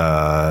Maze.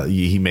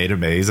 He made a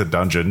maze, a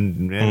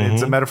dungeon, and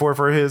it's a metaphor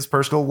for his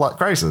personal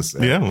crisis.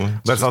 Yeah,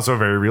 that's also a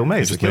very real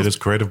maze. He just made his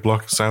creative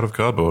blocks out of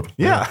cardboard.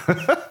 Yeah.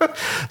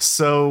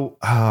 So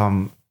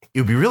it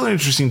would be really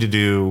interesting to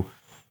do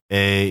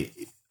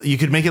you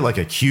could make it like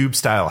a cube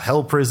style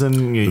hell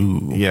prison.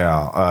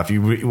 If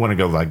you want to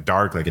go like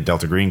dark, like a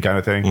Delta Green kind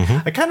of thing.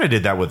 I kind of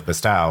did that with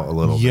Bestow a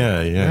little bit.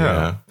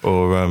 Yeah.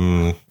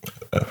 Or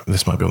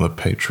this might be on the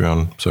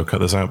Patreon, so cut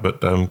this out.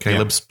 But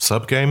Caleb's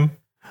sub game.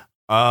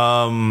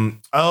 On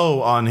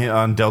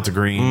Delta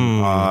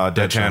Green,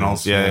 Dead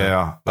Channels.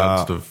 Yeah.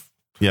 That sort of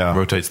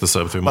rotates the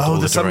sub through multiple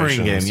the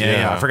submarine game.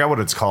 Yeah. I forgot what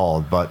it's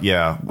called, but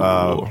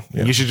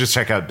you should just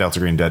check out Delta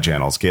Green Dead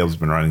Channels. Caleb's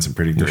been running some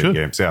pretty great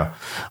games. Yeah.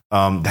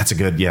 That's a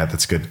good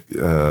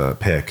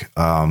pick.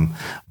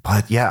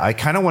 But yeah, I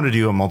kind of want to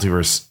do a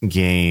multiverse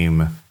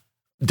game,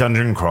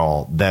 dungeon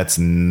crawl that's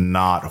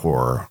not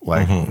horror.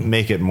 Like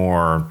make it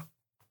more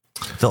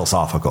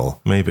philosophical,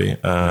 maybe.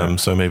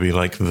 So maybe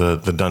like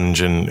the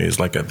dungeon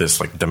is like at this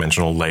like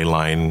dimensional ley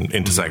line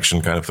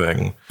intersection kind of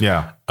thing.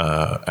 Yeah.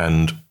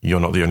 And you're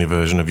not the only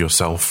version of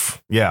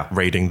yourself. Yeah.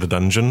 Raiding the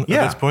dungeon at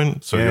this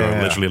point. So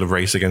you're literally in a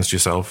race against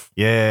yourself.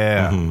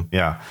 Yeah.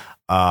 Yeah.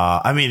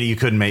 I mean, you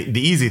could make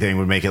the easy thing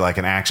would make it like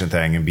an action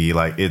thing and be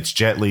like, it's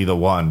Jet Li the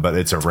one, but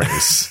it's a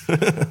race.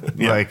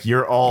 Like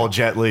you're all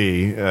Jet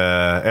Li.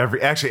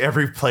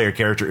 Every player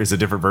character is a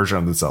different version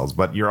of themselves,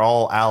 but you're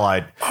all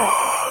allied.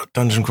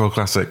 Dungeon Crawl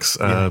Classics,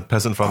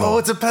 Peasant Funnel. Oh,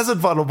 it's a Peasant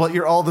Funnel, but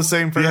you're all the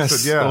same person.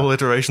 Yes, all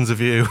iterations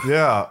of you.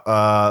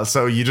 Yeah.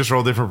 So you just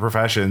roll different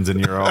professions and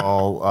you're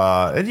all,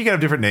 and you got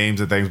different names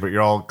and things, but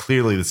you're all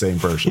clearly the same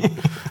person.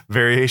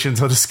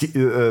 Variations on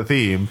a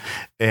theme.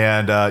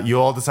 And you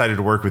all decided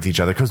to work with each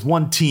other because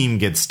one team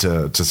gets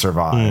to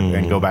survive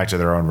and go back to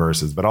their own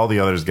verses, but all the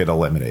others get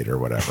eliminated or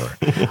whatever.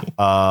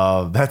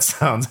 That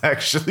sounds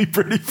actually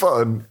pretty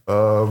fun.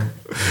 Or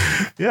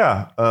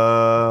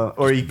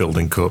you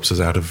building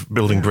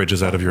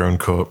bridges out of your own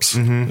corpse.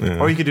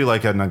 Or you could do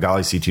like a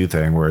Nagali C2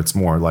 thing where it's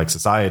more like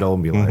societal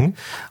and be like,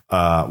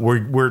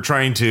 we're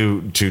trying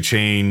to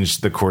change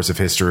the course of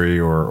history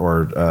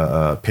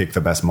or pick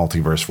the best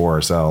multiverse for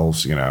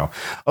ourselves.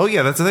 Oh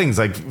yeah, that's the thing. It's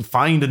like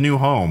find a new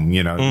home.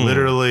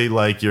 Literally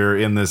like you're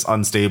in this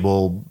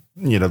unstable.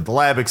 The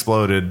lab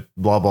exploded,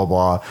 blah, blah,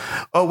 blah.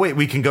 Oh, wait,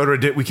 we can't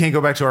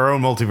go back to our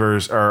own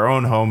multiverse, our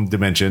own home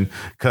dimension,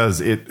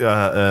 because it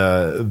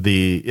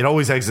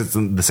always exits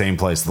in the same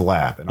place, the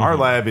lab. And our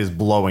lab is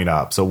blowing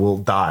up, so we'll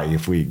die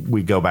if we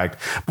go back.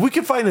 But we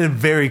can find a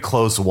very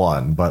close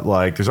one, but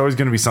like there's always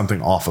going to be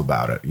something off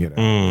about it,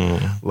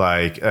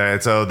 Like,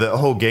 so the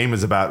whole game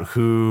is about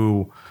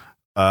who.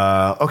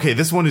 Okay,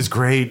 this one is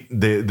great.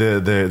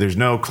 There's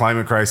no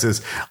climate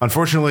crisis.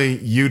 Unfortunately,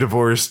 you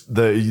divorced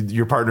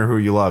your partner who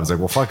you love. It's like,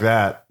 well, fuck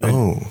that.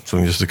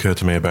 Something just occurred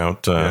to me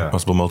about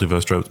possible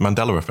multiverse tropes.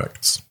 Mandela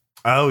effects.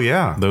 Oh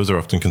yeah, those are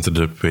often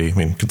considered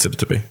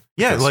to be.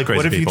 Yeah, like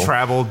what if you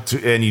traveled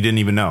and you didn't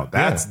even know?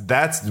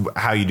 That's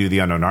how you do the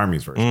Unknown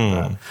Armies version. Of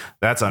that.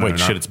 That's Unknown. Wait,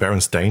 shit, it's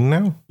Berenstain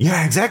now?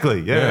 Yeah,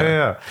 exactly.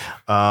 Yeah.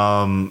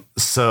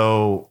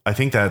 So I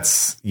think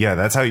that's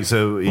how you.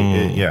 So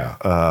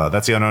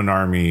that's the Unknown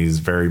Armies,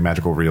 very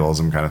magical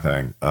realism kind of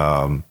thing.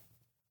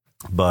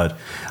 But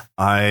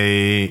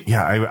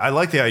I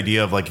like the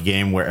idea of like a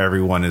game where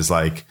everyone is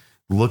like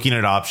looking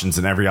at options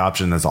and every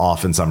option is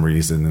off in some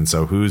reason. And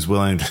so who's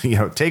willing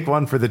to, take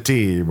one for the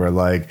team or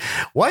like,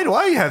 why do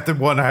I have to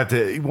one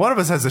of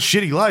us has a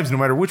shitty lives no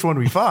matter which one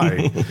we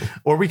find,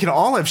 or we can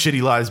all have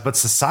shitty lives, but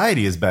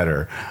society is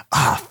better.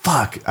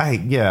 Fuck.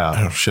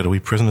 Oh shit. Are we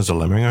prisoners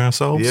dilemmaing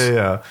ourselves?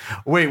 Yeah.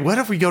 Wait, what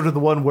if we go to the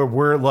one where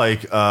we're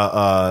like,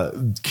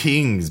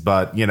 kings,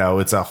 but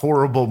it's a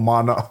horrible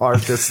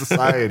monarchist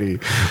society,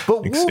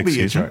 but we'll be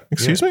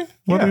excuse me?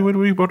 What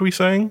are we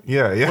saying?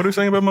 Yeah. What are we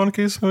saying about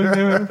monarchies?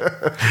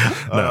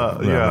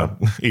 No.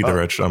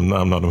 Either edge. I'm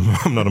not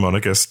a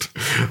monarchist.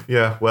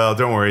 Yeah. Well,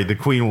 don't worry. The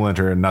Queen will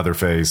enter another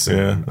phase.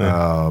 And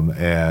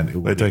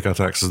they take our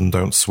taxes and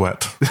don't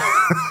sweat.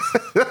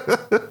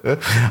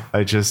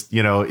 I just,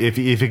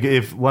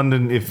 if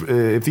London, if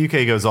the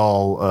UK goes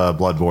all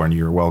Bloodborne,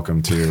 you're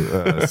welcome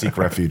to seek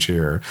refuge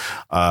here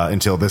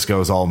until this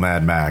goes all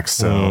Mad Max.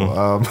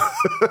 So,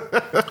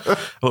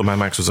 well, Mad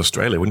Max was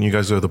Australia. Wouldn't you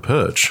guys go the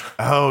Purge?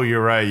 Oh,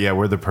 you're right. Yeah,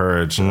 we're the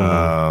Purge.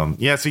 So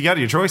you got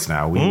your choice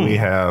now. We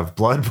have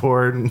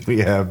Bloodborne, we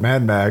have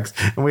Mad Max,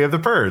 and we have the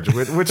Purge.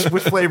 Which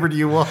flavor do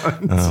you want?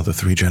 The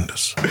three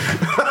genders.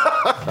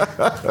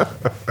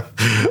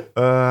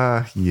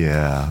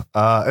 Yeah.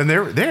 And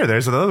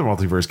there's another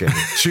multiverse game.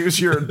 Choose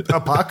your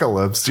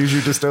apocalypse. Choose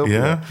your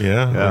dystopia.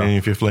 Yeah. I mean,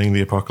 if you're fleeing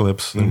the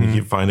apocalypse and you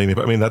keep finding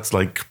I mean, that's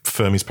like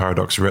Fermi's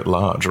paradox writ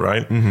large,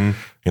 right? You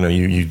know,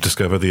 you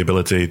discover the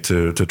ability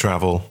to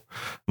travel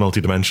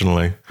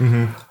multidimensionally.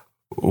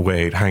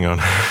 Wait, hang on.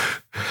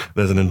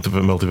 There's an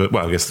infinite multiverse.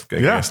 Well, I guess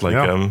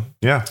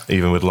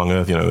even with Long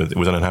Earth, you know, it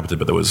was uninhabited,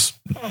 but there was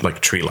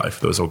like tree life,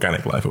 there was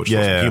organic life, which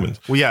wasn't humans.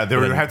 Well, yeah, there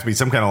would have to be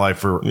some kind of life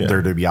for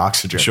there to be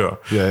oxygen. Sure.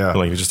 Yeah. And,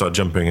 like, you just start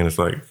jumping, and it's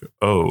like,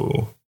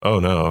 oh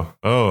no,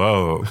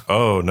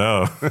 oh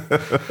no.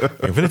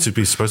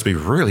 Infinity is supposed to be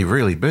really,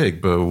 really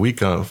big, but we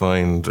can't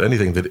find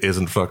anything that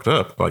isn't fucked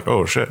up. Like,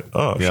 shit.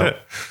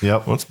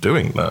 Yep. What's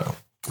doing that?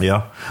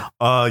 Yeah.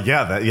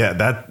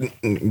 That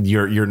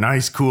your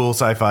nice, cool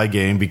sci-fi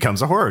game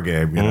becomes a horror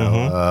game, you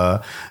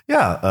know?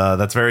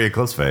 That's very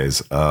Eclipse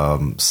phase.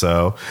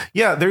 So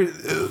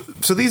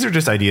these are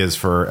just ideas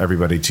for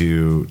everybody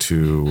to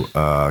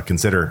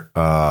consider,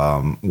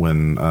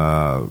 when,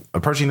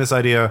 approaching this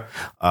idea.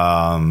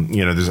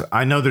 You know,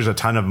 I know there's a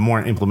ton of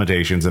more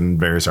implementations in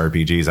various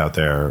RPGs out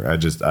there.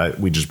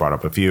 We just brought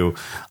up a few.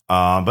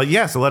 But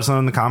yeah, so let us know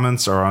in the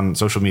comments or on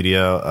social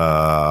media,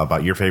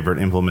 about your favorite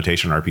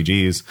implementation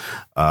RPGs.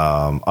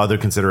 Other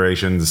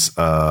considerations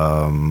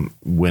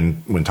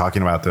when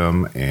talking about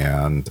them,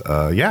 and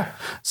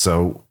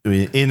so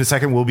in a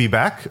second we'll be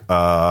back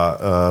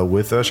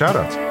with shout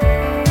outs.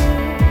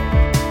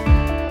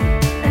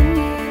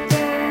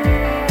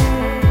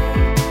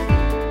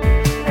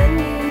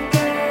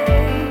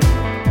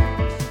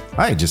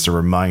 Hi, just a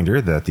reminder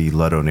that the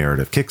Luddo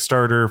Narrative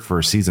Kickstarter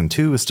for Season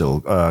 2 is still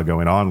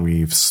going on.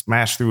 We've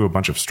smashed through a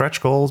bunch of stretch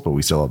goals, but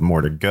we still have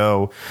more to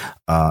go.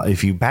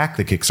 If you back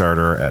the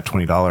Kickstarter at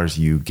 $20,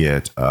 you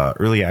get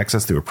early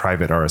access through a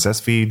private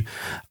RSS feed.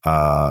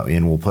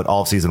 And we'll put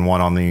all of Season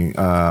 1 on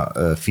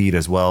the feed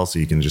as well, so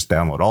you can just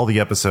download all the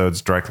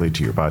episodes directly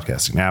to your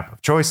podcasting app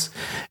of choice.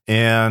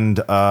 And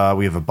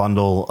we have a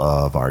bundle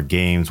of our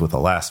games with a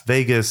Las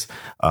Vegas,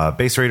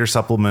 Base Raider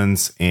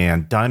supplements,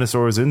 and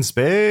Dinosaurs in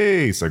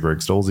Space, a Greg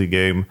Stolze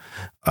game.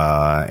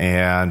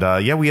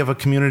 We have a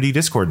community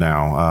Discord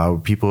now.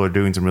 People are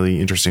doing some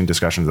really interesting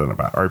discussions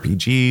about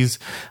RPGs,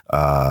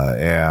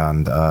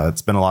 and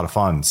it's been a lot of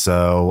fun.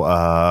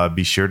 So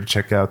be sure to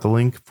check out the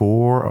link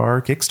for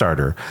our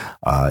Kickstarter.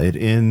 It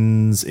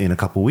ends in a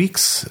couple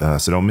weeks,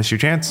 so don't miss your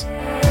chance.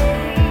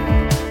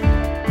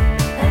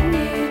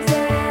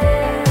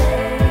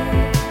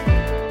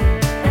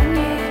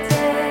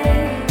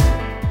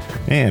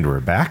 And we're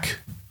back.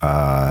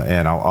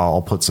 And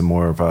I'll put some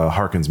more of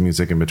Harkin's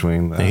music in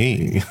between.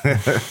 Hey.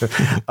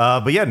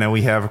 But yeah, now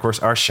we have, of course,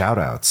 our shout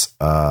outs.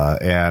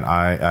 And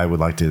I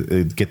would like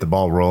to get the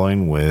ball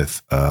rolling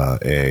with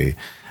a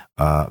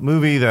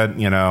movie that,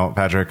 you know,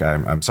 Patrick,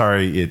 I'm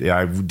sorry,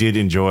 I did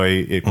enjoy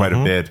it quite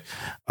a bit.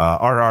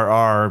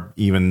 RRR,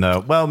 even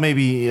though, well,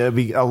 maybe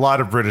a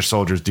lot of British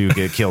soldiers do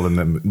get killed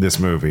in this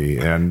movie,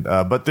 and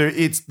but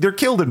they're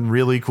killed in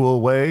really cool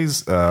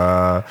ways.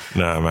 No,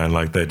 man,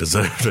 like they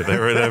deserved it.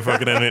 They're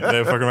fucking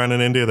around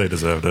in India. They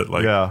deserved it.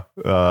 Like,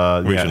 we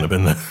shouldn't have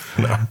been there.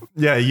 No.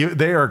 Yeah,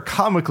 they are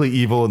comically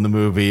evil in the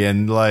movie,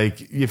 and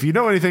like if you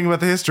know anything about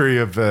the history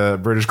of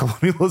British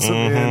colonialism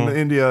in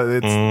India,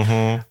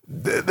 it's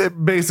they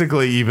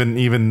basically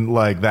even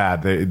like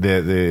that.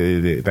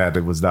 That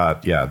it was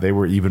not. Yeah, they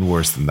were even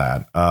worse than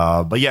that.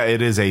 But yeah,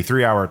 it is a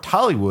 3-hour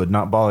Tollywood,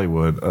 not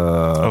Bollywood.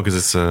 Because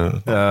it's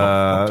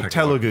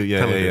Telugu.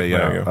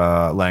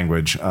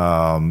 Language.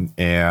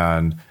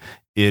 And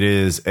it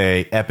is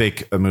a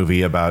epic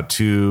movie about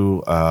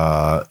two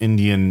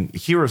Indian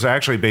heroes,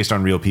 actually based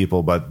on real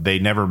people, but they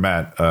never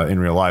met in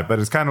real life. But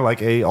it's kind of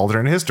like a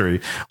alternate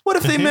history. What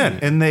if they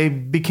met and they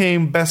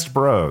became best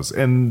bros?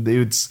 And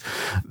it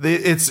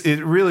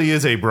really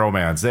is a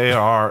bromance. They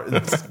are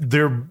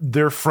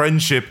their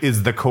friendship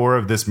is the core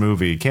of this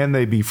movie. Can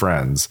they be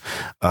friends?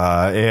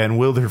 And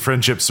will their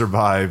friendship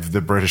survive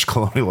the British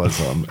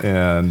colonialism?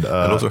 And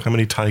also, how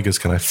many tigers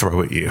can I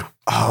throw at you?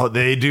 Oh,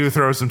 they do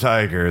throw some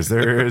tigers.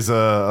 There is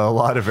a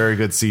lot of very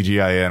good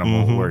CGI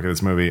animal work in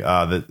this movie.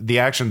 The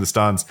action, the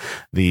stunts,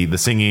 the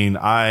singing.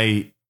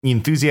 I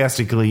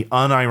enthusiastically,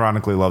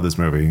 unironically love this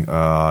movie. It's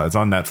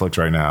on Netflix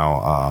right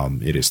now.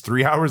 It is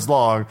 3 hours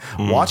long.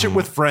 Watch it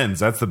with friends.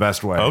 That's the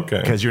best way. Okay.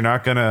 Because you're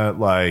not going to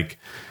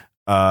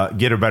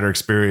get a better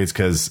experience,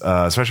 because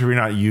especially if you're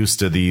not used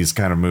to these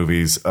kind of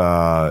movies,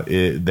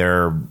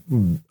 they're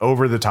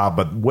over the top,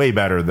 but way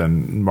better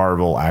than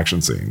Marvel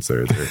action scenes.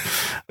 So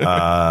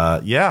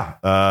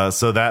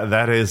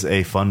that is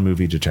a fun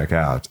movie to check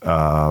out.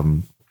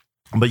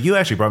 But you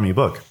actually brought me a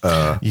book.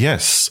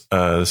 Yes,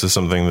 this is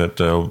something that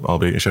I'll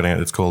be showing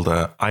out. It's called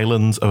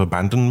Islands of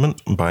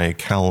Abandonment by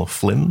Cal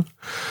Flynn.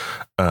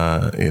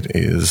 It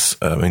is,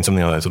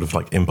 something I sort of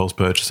like impulse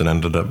purchase and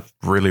ended up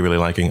really, really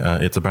liking.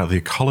 It's about the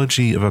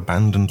ecology of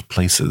abandoned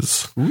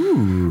places.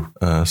 Ooh.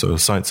 So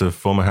sites of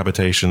former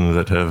habitation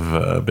that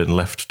have been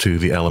left to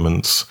the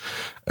elements,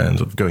 and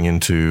sort of going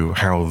into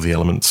how the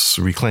elements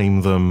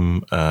reclaim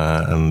them,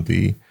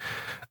 and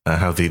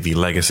how the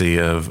legacy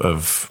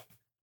of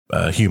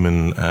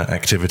human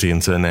activity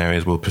in certain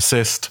areas will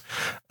persist.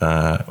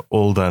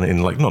 All done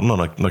in like not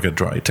like a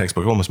dry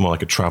textbook, almost more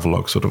like a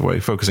travelogue sort of way,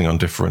 focusing on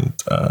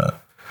different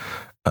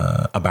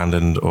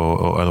abandoned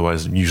or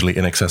otherwise usually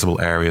inaccessible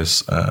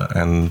areas,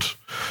 and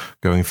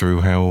going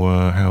through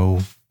how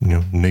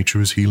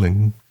nature is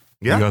healing.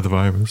 The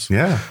virus.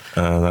 Yeah.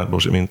 That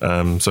bullshit.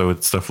 So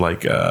it's stuff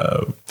like,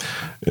 how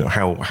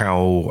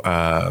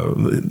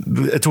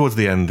towards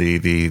the end,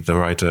 the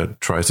writer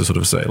tries to sort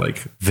of say,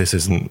 like, this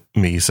isn't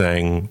me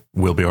saying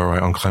we'll be all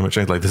right on climate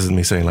change. Like, this isn't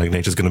me saying, like,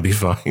 nature's going to be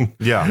fine.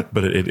 Yeah.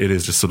 But it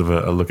is just sort of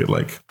a look at,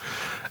 like,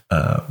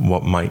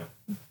 what might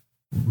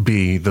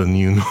be the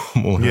new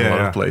normal in a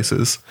lot of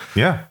places.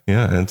 Yeah.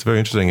 And it's very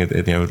interesting.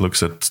 It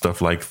looks at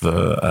stuff like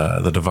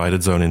the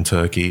divided zone in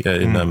Turkey,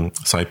 in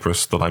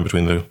Cyprus, the line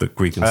between the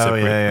Greek and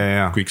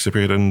Cypriot, Greek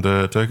Cypriot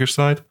and Turkish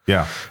side.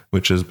 Yeah.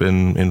 Which has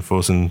been in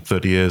force in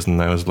 30 years and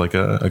now is like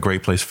a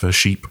great place for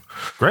sheep.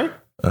 Great.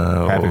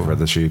 Happy for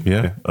the sheep.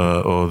 Yeah.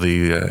 Or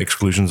the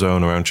exclusion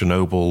zone around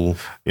Chernobyl.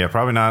 Yeah,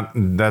 probably not.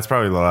 That's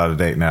probably a little out of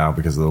date now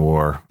because of the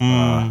war.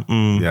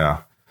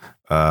 Yeah.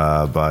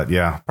 But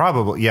yeah,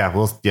 probably. Yeah.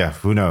 Well, yeah.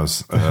 Who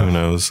knows? Who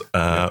knows?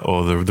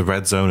 Or the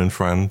red zone in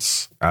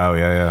France. Oh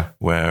yeah.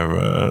 Where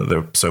there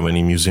are so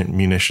many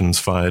munitions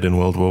fired in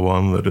World War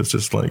I that it's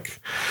just like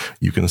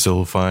you can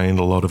still find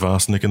a lot of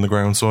arsenic in the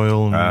ground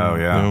soil.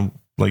 And,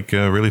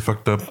 really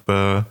fucked up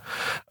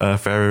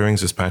fairy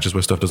rings, just patches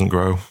where stuff doesn't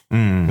grow.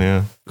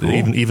 Yeah, cool.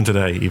 Even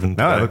today.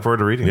 I look forward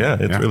to reading. Yeah,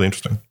 it's really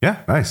interesting.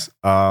 Yeah, nice.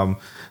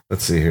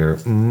 Let's see here.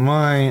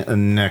 My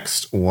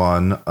next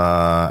one.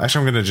 Actually,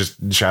 I'm going to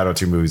just shout out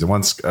two movies.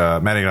 Once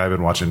Maddie and I have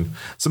been watching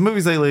some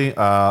movies lately.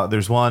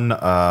 There's one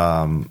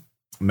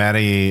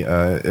Maddie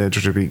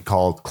introduced me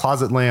called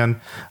Closet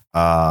Land,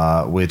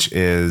 which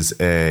is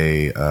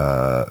a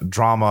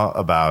drama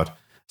about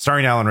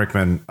starring Alan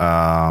Rickman.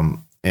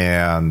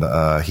 And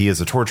he is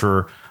a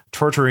torturer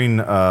torturing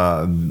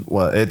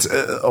it's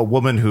a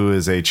woman who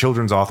is a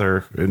children's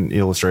author and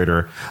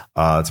illustrator.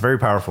 It's a very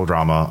powerful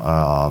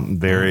drama.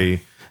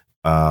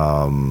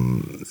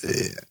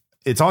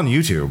 It's on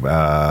YouTube.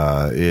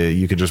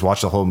 You can just watch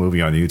the whole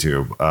movie on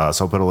YouTube.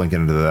 So I'll put a link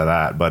into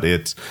that. But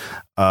it's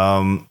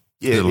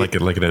is it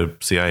like a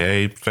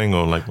CIA thing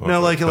or like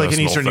like an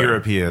Eastern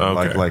European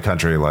like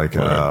country I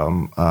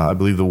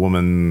believe the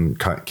woman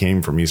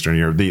came from Eastern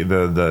Europe,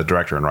 the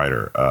director and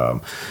writer,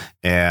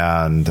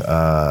 it's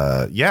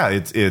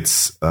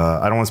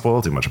I don't want to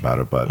spoil too much about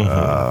it, but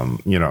I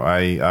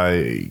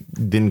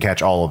didn't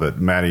catch all of it.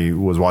 Maddie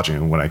was watching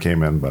it when I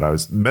came in, but I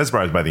was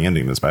mesmerized by the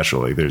ending,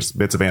 especially. There's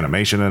bits of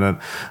animation in it.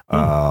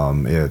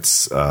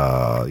 It's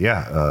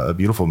a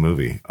beautiful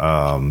movie.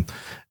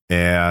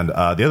 And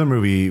the other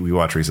movie we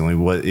watched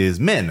recently is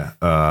Men,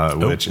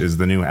 which is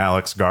the new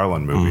Alex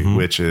Garland movie,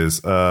 which is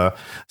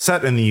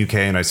set in the UK,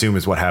 and I assume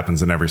is what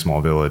happens in every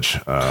small village.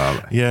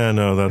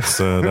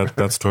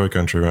 That's Toy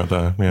Country right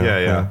there.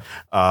 Yeah.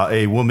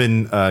 A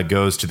woman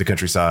goes to the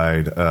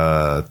countryside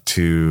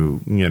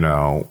to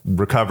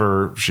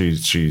recover.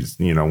 She's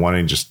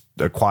wanting just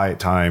a quiet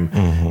time,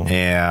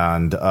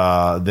 and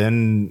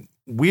then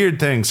weird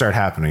things start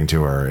happening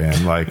to her, and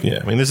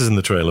this is in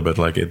the trailer, but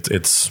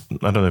it's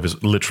I don't know if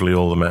it's literally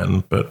all the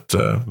men, but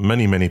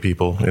many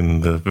people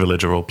in the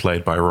village are all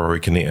played by Rory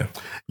Kinnear.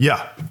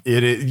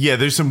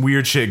 There's some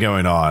weird shit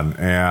going on,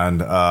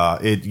 and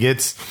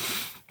it's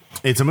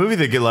a movie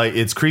that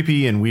it's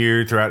creepy and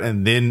weird throughout,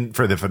 and then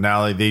for the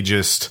finale they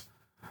just,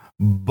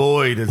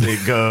 boy does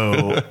it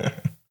go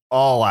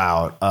all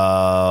out.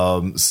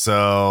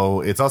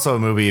 So it's also a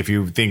movie, if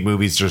you think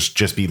movies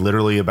just be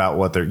literally about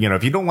what they're,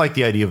 if you don't like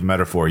the idea of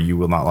metaphor, you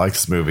will not like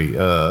this movie.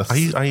 Are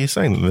you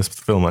saying that this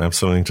film might have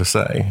something to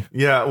say?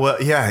 Yeah,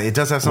 well, yeah, it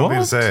does have something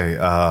to say.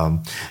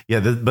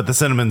 But the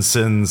Cinnamon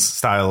Sins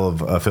style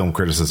of film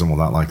criticism will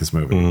not like this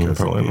movie.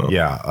 Probably not.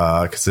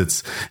 Yeah,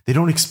 because they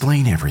don't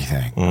explain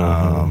everything.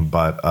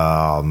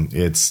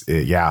 It's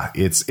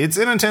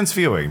an intense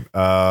viewing.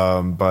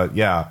 Check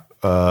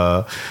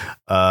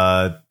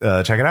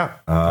it out.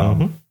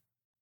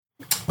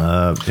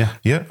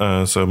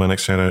 So my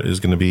next shout out is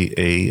going to be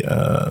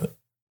a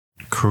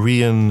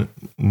Korean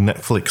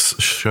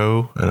Netflix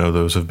show. I know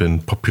those have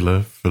been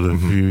popular for the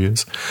few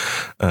years.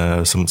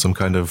 Some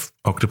kind of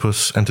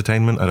octopus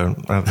entertainment. I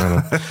don't know.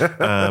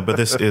 But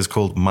this is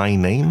called My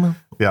Name.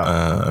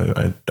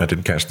 I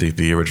didn't catch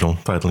the original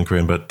title in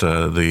Korean, but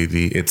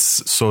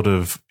it's sort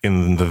of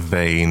in the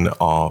vein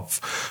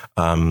of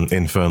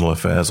Infernal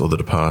Affairs or The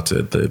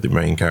Departed. The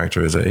main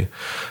character is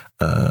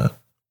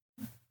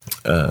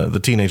the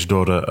teenage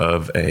daughter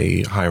of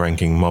a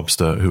high-ranking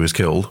mobster who is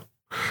killed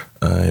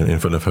in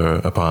front of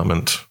her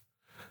apartment.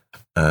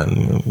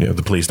 And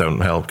the police don't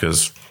help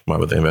because why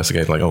would they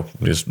investigate? They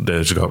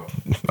just got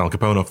Al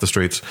Capone off the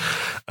streets,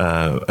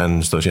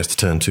 and so she has to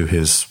turn to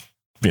his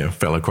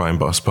fellow crime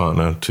boss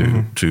partner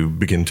to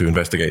begin to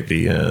investigate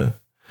the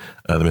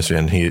mystery.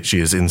 And she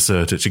is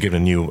inserted. She's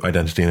given a new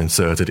identity and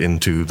inserted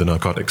into the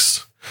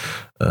narcotics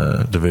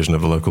division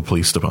of the local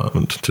police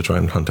department to try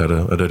and hunt out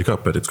a dirty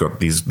cop. But it's got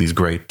these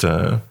great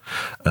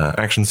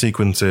action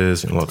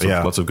sequences,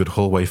 lots of good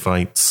hallway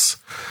fights.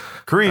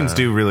 Koreans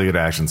do really good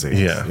action scenes.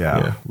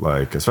 Yeah.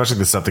 Like, especially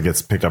the stuff that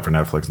gets picked up for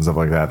Netflix and stuff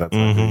like that. That's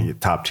like the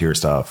top tier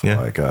stuff. Yeah.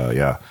 Like,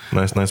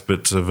 Nice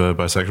bits of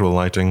bisexual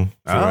lighting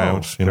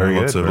throughout.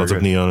 Lots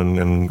of neon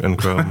and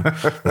chrome.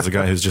 There's a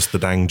guy who's just the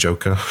dang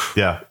Joker.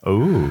 Yeah.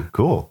 Oh,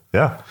 cool.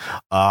 Yeah.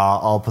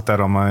 I'll put that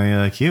on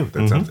my queue.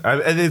 That sounds.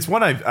 It's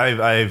one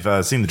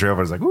I've seen the trailer. I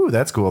was like, ooh,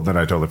 that's cool. Then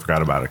I totally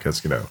forgot about it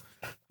because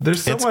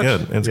there's so much.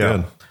 It's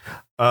good.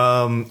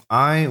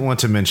 I want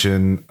to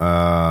mention,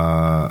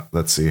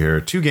 let's see here,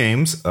 2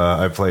 games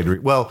I played.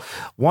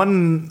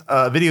 One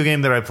video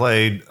game that I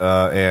played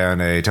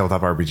and a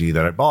tabletop RPG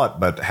that I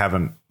bought but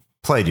haven't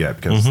played yet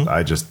because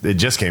it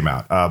just came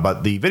out.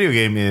 But the video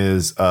game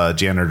is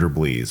Janitor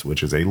Bleeds,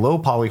 which is a low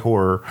poly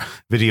horror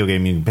video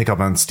game you can pick up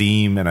on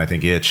Steam and I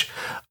think Itch.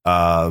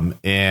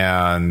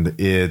 And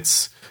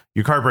it's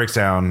your car breaks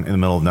down in the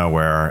middle of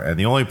nowhere, and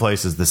the only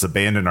place is this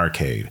abandoned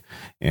arcade.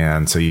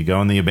 And so you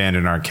go in the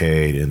abandoned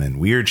arcade, and then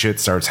weird shit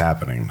starts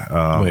happening.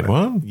 Wait,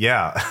 what?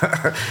 Yeah.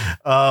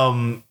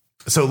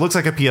 So it looks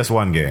like a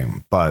PS1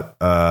 game, but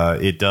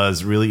it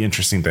does really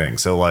interesting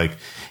things. So like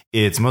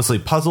it's mostly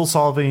puzzle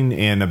solving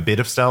and a bit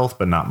of stealth,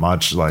 but not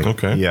much. Like,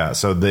 okay. Yeah.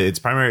 So it's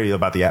primarily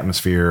about the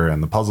atmosphere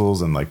and the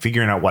puzzles and like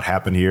figuring out what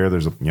happened here.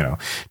 There's a,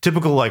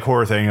 typical like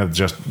horror thing of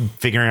just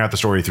figuring out the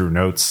story through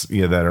notes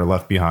that are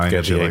left behind.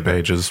 Get the 8 like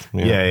pages.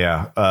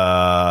 Yeah.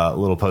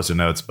 Little post-it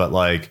notes, but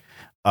like,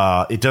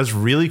 it does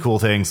really cool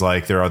things.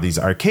 Like there are these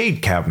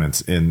arcade cabinets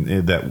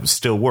in that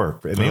still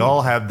work, and they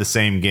all have the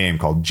same game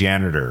called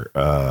Janitor.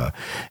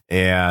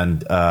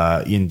 And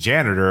in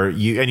Janitor,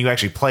 you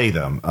actually play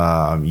them.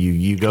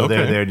 You go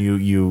there and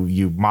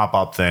you mop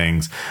up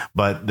things.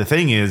 But the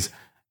thing is,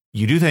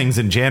 you do things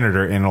in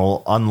Janitor and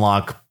it'll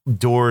unlock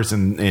doors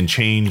and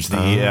change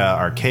the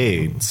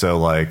arcade. So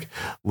like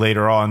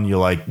later on,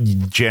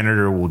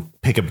 Janitor will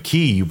pick up a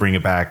key, you bring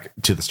it back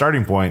to the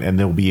starting point, and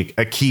there'll be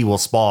a key will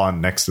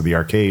spawn next to the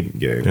arcade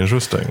game.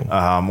 Interesting.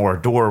 Or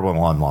a door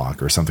will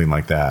unlock or something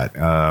like that.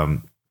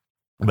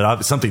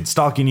 But something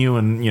stalking you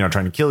and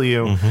trying to kill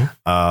you.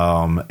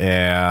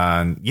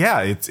 And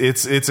yeah,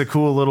 it's a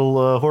cool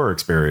little horror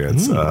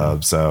experience.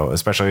 So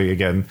especially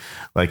again,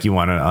 like you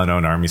want an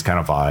Unknown Armies kind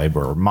of vibe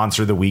or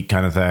Monster of the Week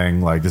kind of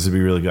thing. Like this would be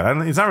really good.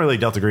 It's not really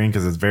Delta Green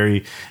because it's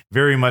very,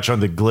 very much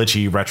on the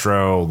glitchy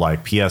retro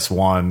like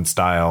PS1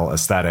 style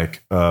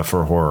aesthetic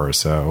for horror.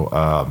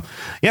 So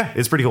yeah,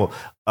 it's pretty cool.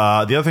 The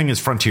other thing is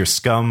Frontier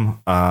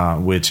Scum,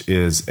 which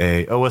is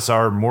a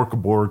OSR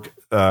Morkborg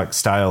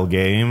style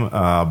game,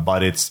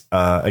 but it's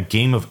a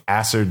game of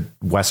acid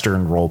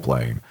Western role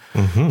playing.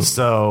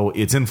 So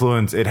it's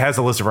influenced. It has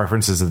a list of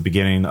references at the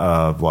beginning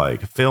of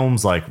like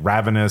films like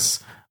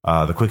Ravenous,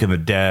 The Quick and the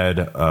Dead,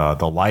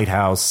 The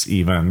Lighthouse,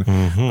 even.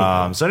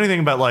 So anything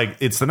about like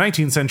it's the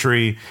 19th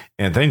century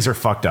and things are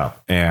fucked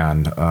up.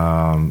 And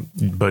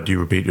but you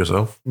repeat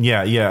yourself.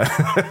 Yeah.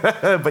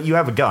 But you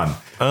have a gun.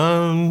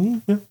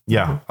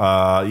 Yeah.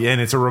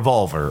 And it's a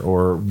revolver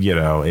or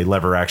a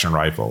lever action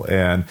rifle.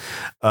 And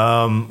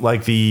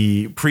like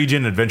the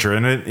pre-gen adventure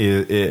in it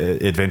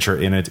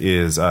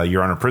is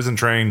you're on a prison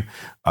train.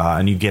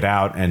 And you get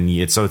out, and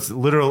it's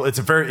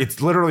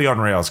literally on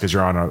rails because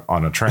you're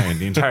on a train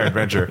the entire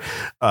adventure.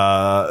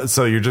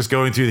 So you're just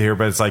going through here,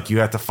 but it's like you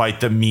have to fight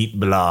the meat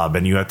blob,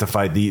 and you have to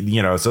fight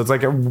so it's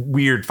like a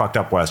weird fucked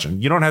up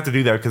Western. You don't have to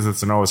do that because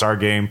it's an OSR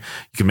game.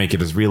 You can make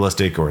it as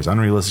realistic or as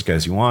unrealistic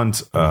as you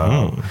want,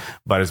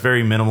 but it's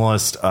very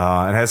minimalist.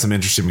 It has some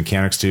interesting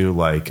mechanics too,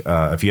 like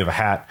if you have a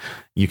hat,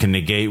 you can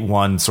negate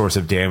one source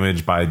of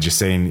damage by just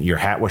saying your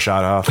hat was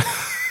shot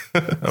off.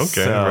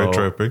 Okay, very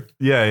tropey.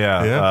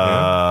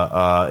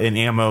 Yeah. And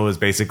ammo is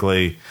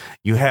basically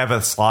you have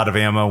a slot of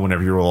ammo.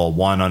 Whenever you roll a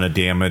 1 on a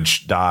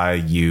damage die,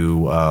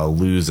 you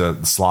lose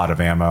a slot of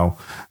ammo.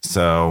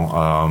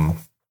 So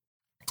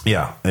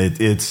yeah,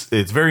 it's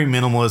very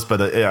minimalist,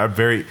 but I'm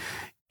very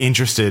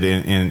interested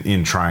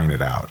in trying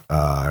it out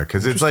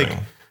because it's like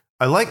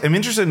I'm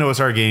interested in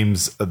OSR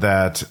games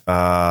that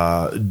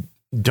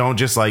don't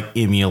just like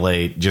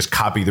emulate, just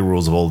copy the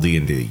rules of old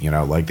D&D,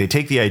 like they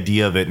take the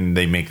idea of it and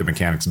they make the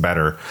mechanics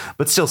better,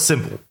 but still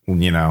simple,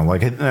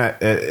 like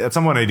at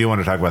some point I do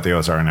want to talk about the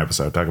OSR in an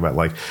episode, talk about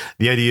like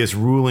the idea is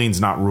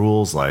rulings, not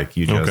rules. Like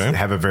you just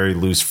have a very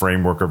loose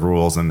framework of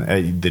rules and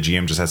the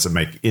GM just has to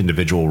make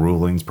individual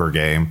rulings per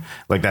game.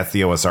 Like that's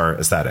the OSR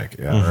aesthetic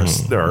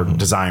or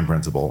design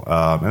principle.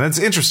 And that's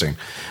interesting.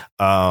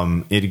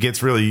 It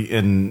gets really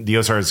in the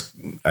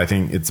OSRs. I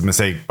think it's a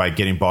mistake by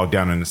getting bogged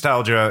down in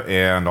nostalgia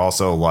and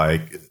also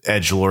like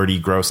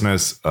edgelordy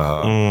grossness.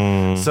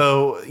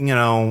 So,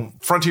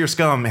 Frontier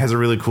Scum has a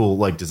really cool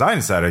like design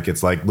aesthetic.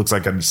 It's like looks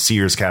like a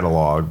Sears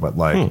catalog, but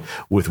like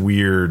with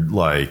weird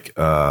like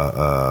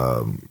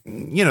that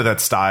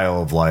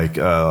style of like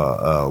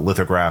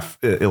lithograph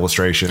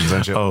illustrations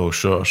and shit. Oh,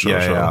 sure.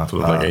 Yeah.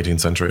 Sort of like 18th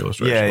century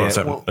illustrations.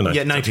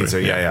 19th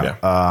century.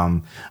 Yeah.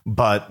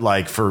 But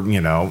like for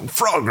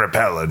frog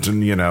repellent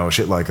and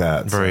shit like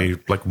that. Very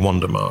like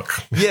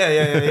Wondermark.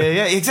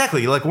 Yeah,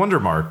 exactly, like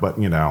Wondermark. But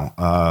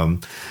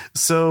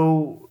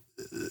so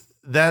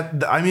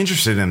that I'm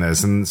interested in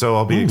this, and so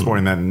I'll be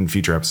exploring that in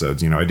future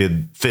episodes. I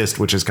did Fist,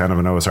 which is kind of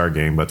an OSR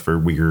game, but for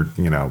weird,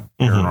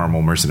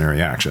 paranormal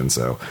mercenary action.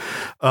 So,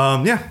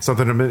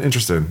 something I'm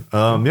interested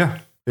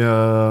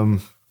in.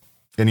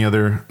 Any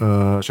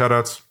other shout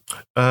outs?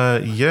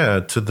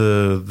 To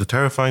the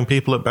terrifying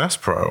people at Bass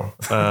Pro.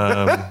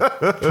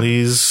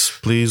 Please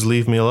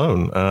leave me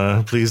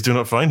alone. Please do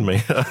not find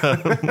me.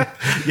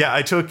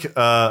 I took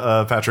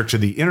Patrick to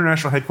the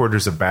international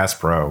headquarters of Bass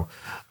Pro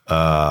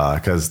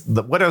because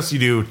what else do you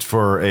do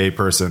for a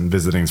person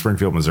visiting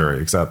Springfield,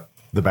 Missouri, except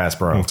the Bass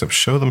Pro? Except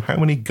show them how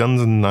many guns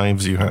and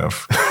knives you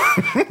have.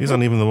 These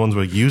aren't even the ones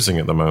we're using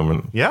at the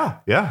moment. No,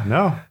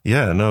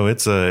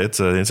 it's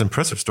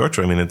impressive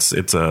structure. I mean,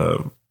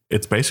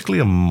 it's basically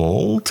a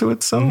mall to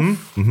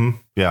itself.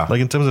 Yeah, like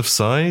in terms of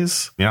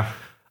size. Yeah.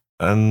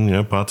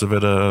 And, parts of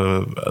it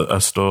are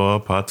a store,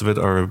 parts of it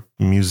are a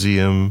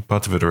museum,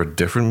 parts of it are a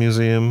different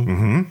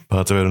museum,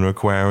 parts of it an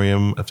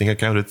aquarium. I think I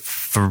counted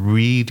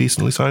 3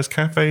 decently sized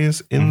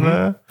cafes in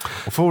there.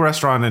 A full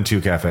restaurant and 2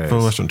 cafes.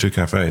 Full restaurant, 2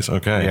 cafes.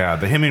 Okay. Yeah,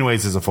 the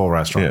Hemingway's is a full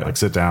restaurant, like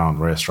sit down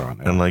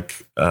restaurant. And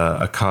like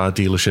a car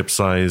dealership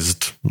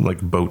sized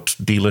like boat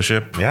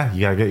dealership. Yeah,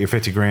 you gotta get your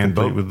 $50,000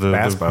 boat with the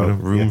bass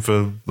boat. Room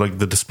for like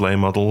the display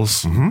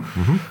models.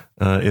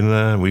 In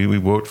there, we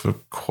walked for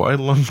quite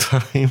a long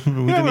time. We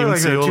didn't even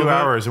see all 2 of it.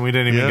 hours, and we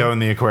didn't even go in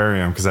the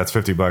aquarium because that's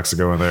 $50 to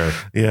go in there.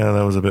 Yeah,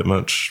 that was a bit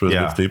much.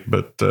 Steep,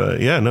 but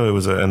it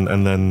was,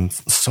 and then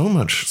so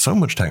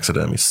much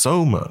taxidermy,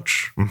 so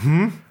much.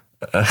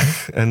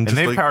 And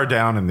they've powered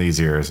down in these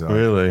years.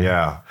 Really?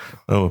 Yeah.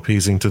 Oh,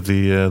 appeasing to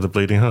the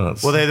Bleeding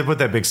Hearts. Well, they put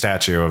that big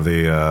statue of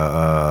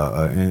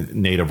the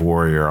native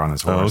warrior on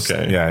his horse. Oh,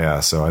 okay. Yeah.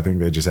 So I think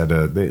they just had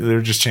to. They're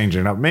just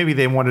changing it up. Maybe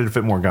they wanted to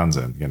fit more guns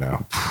in.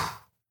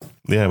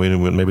 Yeah,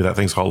 maybe that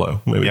thing's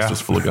hollow. Maybe it's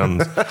just full of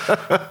guns.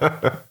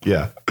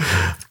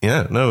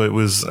 Yeah, no, it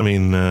was, I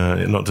mean,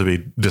 not to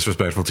be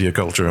disrespectful to your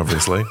culture,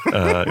 obviously.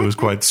 It was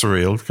quite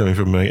surreal coming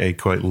from a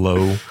quite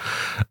low,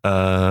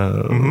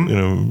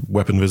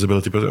 weapon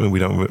visibility. But I mean, we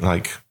don't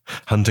like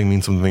hunting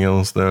means something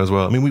else there as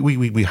well. I mean,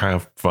 we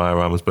have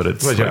firearms, but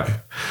it's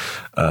the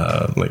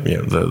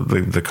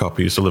cop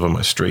who used to live on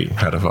my street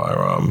had a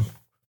firearm.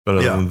 But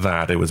other than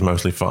that, it was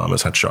mostly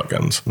farmers had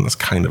shotguns, and that's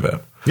kind of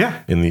it.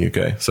 Yeah, in the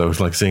UK, so it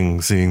was like seeing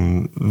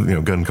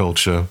gun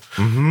culture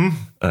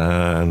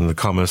and the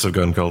commerce of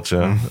gun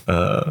culture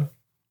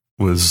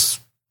was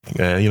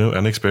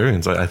an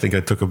experience. I think I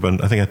took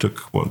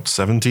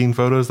 17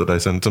 photos that I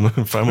sent to my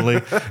family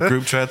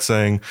group chat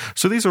saying,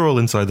 so these are all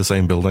inside the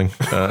same building.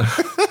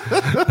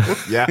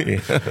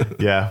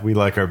 Yeah, we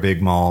like our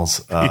big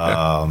malls.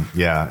 And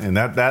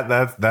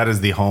that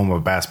is the home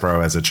of Bass Pro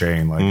as a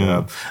chain.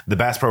 Like the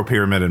Bass Pro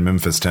Pyramid in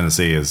Memphis,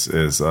 Tennessee is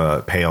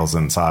pales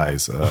in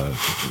size.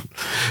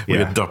 We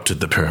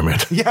adopted the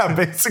pyramid. Yeah,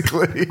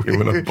 basically. We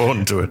were not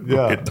born to it.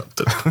 Yeah. We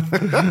adopted.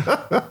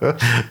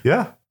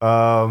 Yeah.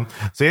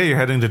 You're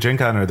heading to Gen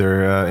Con. Are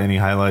there any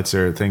highlights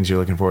or things you're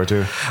looking forward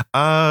to?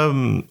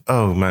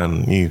 Oh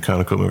man, you kind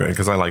of caught me right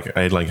because I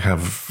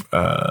have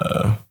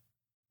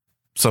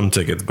some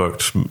tickets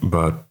booked,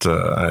 but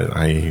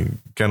I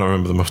cannot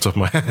remember them off the top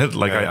of my head.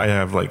 I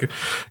have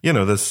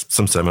there's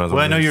some seminars.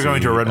 Well, I know you're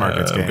going to a Red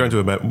Markets game. I'm going to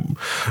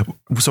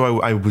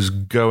I was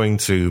going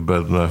to,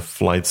 but the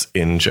flight's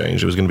in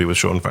change. It was going to be with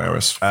Sean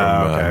Farris from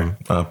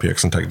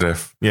RPX and Tech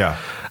Diff. Yeah.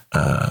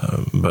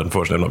 But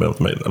unfortunately, I'm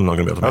not going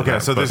to be able to make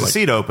that. So there's a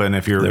seat open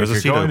if you're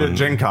going to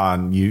Gen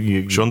Con.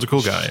 Sean's a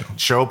cool guy.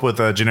 Show up with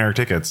generic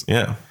tickets.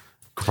 Yeah.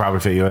 Could probably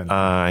fit you in.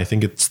 I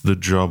think it's the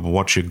job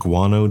What Your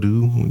Guano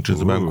Do, which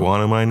is about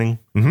guano mining.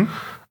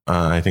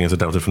 I think it's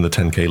adapted from the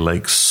 10K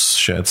Lakes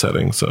shared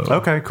setting. So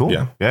okay, cool.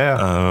 Yeah.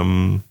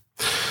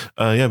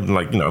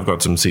 I've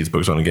got some seats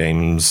booked on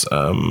games.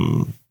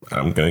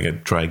 I'm going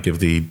to give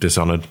the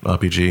Dishonored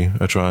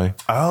RPG a try.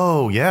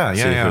 Oh, yeah.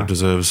 See if it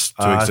deserves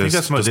to exist I think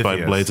that's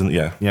despite Blades in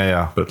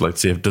But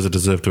see if does it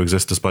deserve to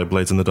exist despite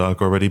Blades in the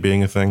Dark already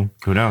being a thing?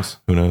 Who knows?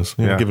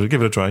 Yeah. Give it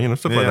a try.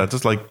 Stuff like that.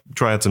 Just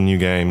try out some new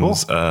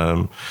games.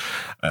 Cool.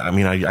 I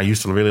mean, I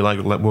used to really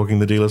like walking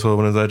the dealer's hall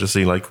when I was there, just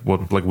see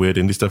what weird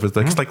indie stuff is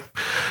there. Because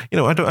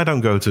I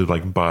don't go to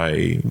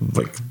buy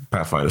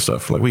Pathfinder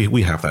stuff.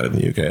 We have that in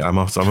the UK. I'm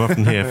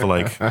often here for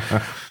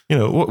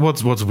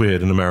what's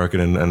weird in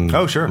American and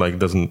oh sure,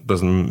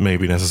 doesn't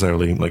maybe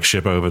necessarily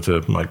ship over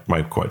to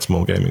my quite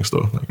small gaming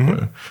store.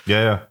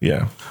 Yeah.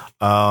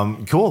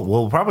 Cool.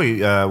 We'll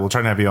probably we'll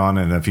try and have you on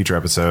in a future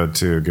episode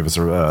to give us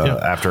a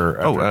after.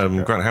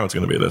 Grant Howard's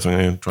going to be this. I'm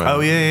going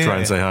to try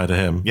and say hi to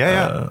him.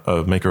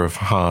 A maker of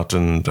Heart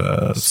and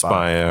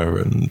Spire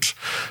and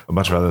a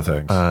bunch of other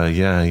things.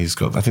 Yeah, he's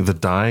got. I think the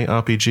Die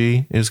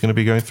RPG is going to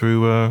be going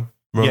through.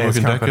 His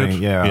and company.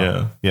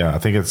 Deckard. Yeah. I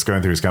think it's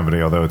going through his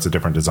company, although it's a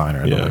different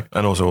designer. Yeah,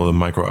 and also all the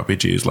micro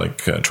RPGs like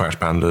Crash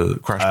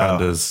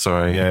Pandas.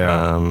 Sorry.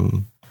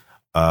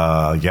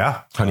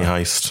 Honey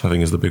Heist, I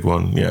think, is the big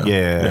one.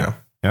 Yeah.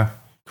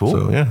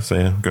 Cool.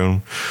 So go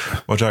and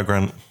watch out,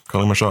 Grant.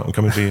 Calling my shot and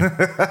coming to you.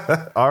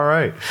 All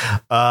right.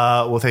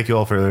 Well, thank you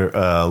all for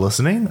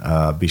listening.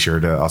 Be sure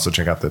to also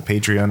check out the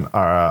Patreon,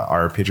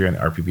 our Patreon,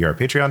 RPPR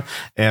Patreon.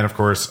 And of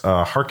course,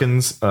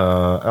 Harkin's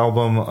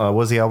album. What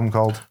was the album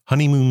called?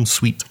 Honeymoon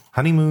Suite.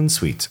 Honeymoon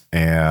Suite.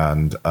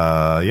 And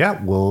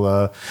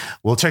we'll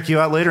check you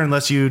out later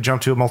unless you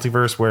jump to a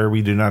multiverse where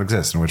we do not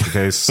exist, in which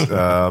case,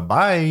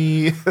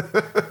 bye.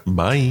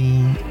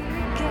 Bye.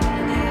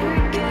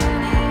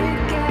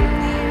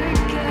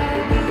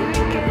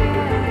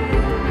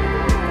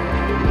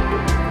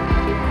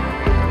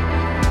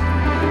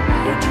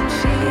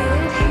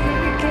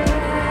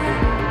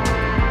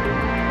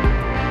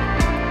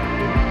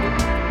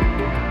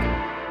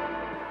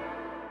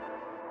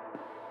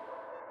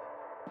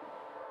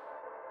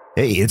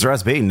 Hey, it's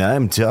Ross Payton.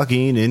 I'm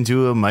talking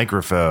into a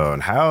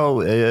microphone.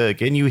 How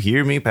can you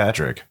hear me,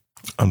 Patrick?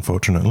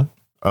 Unfortunately.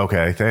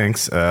 Okay,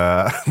 thanks.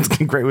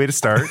 Great way to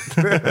start.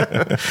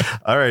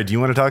 All right, do you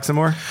want to talk some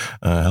more?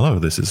 Hello,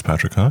 this is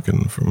Patrick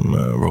Harkin from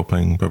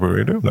Role-Playing Purple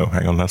Radio. No,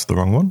 hang on, that's the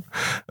wrong one.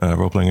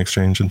 Role-Playing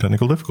Exchange and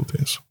Technical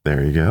Difficulties.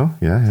 There you go.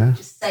 Yeah.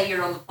 Just say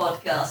you're on the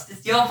podcast.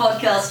 It's your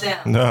podcast now.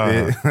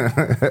 No.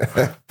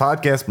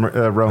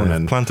 Podcast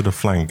Ronan. I've planted a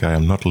flank. I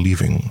am not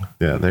leaving.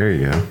 Yeah, there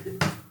you go.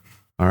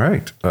 All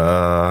right.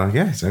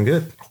 Sound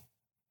good.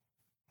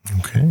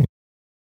 Okay.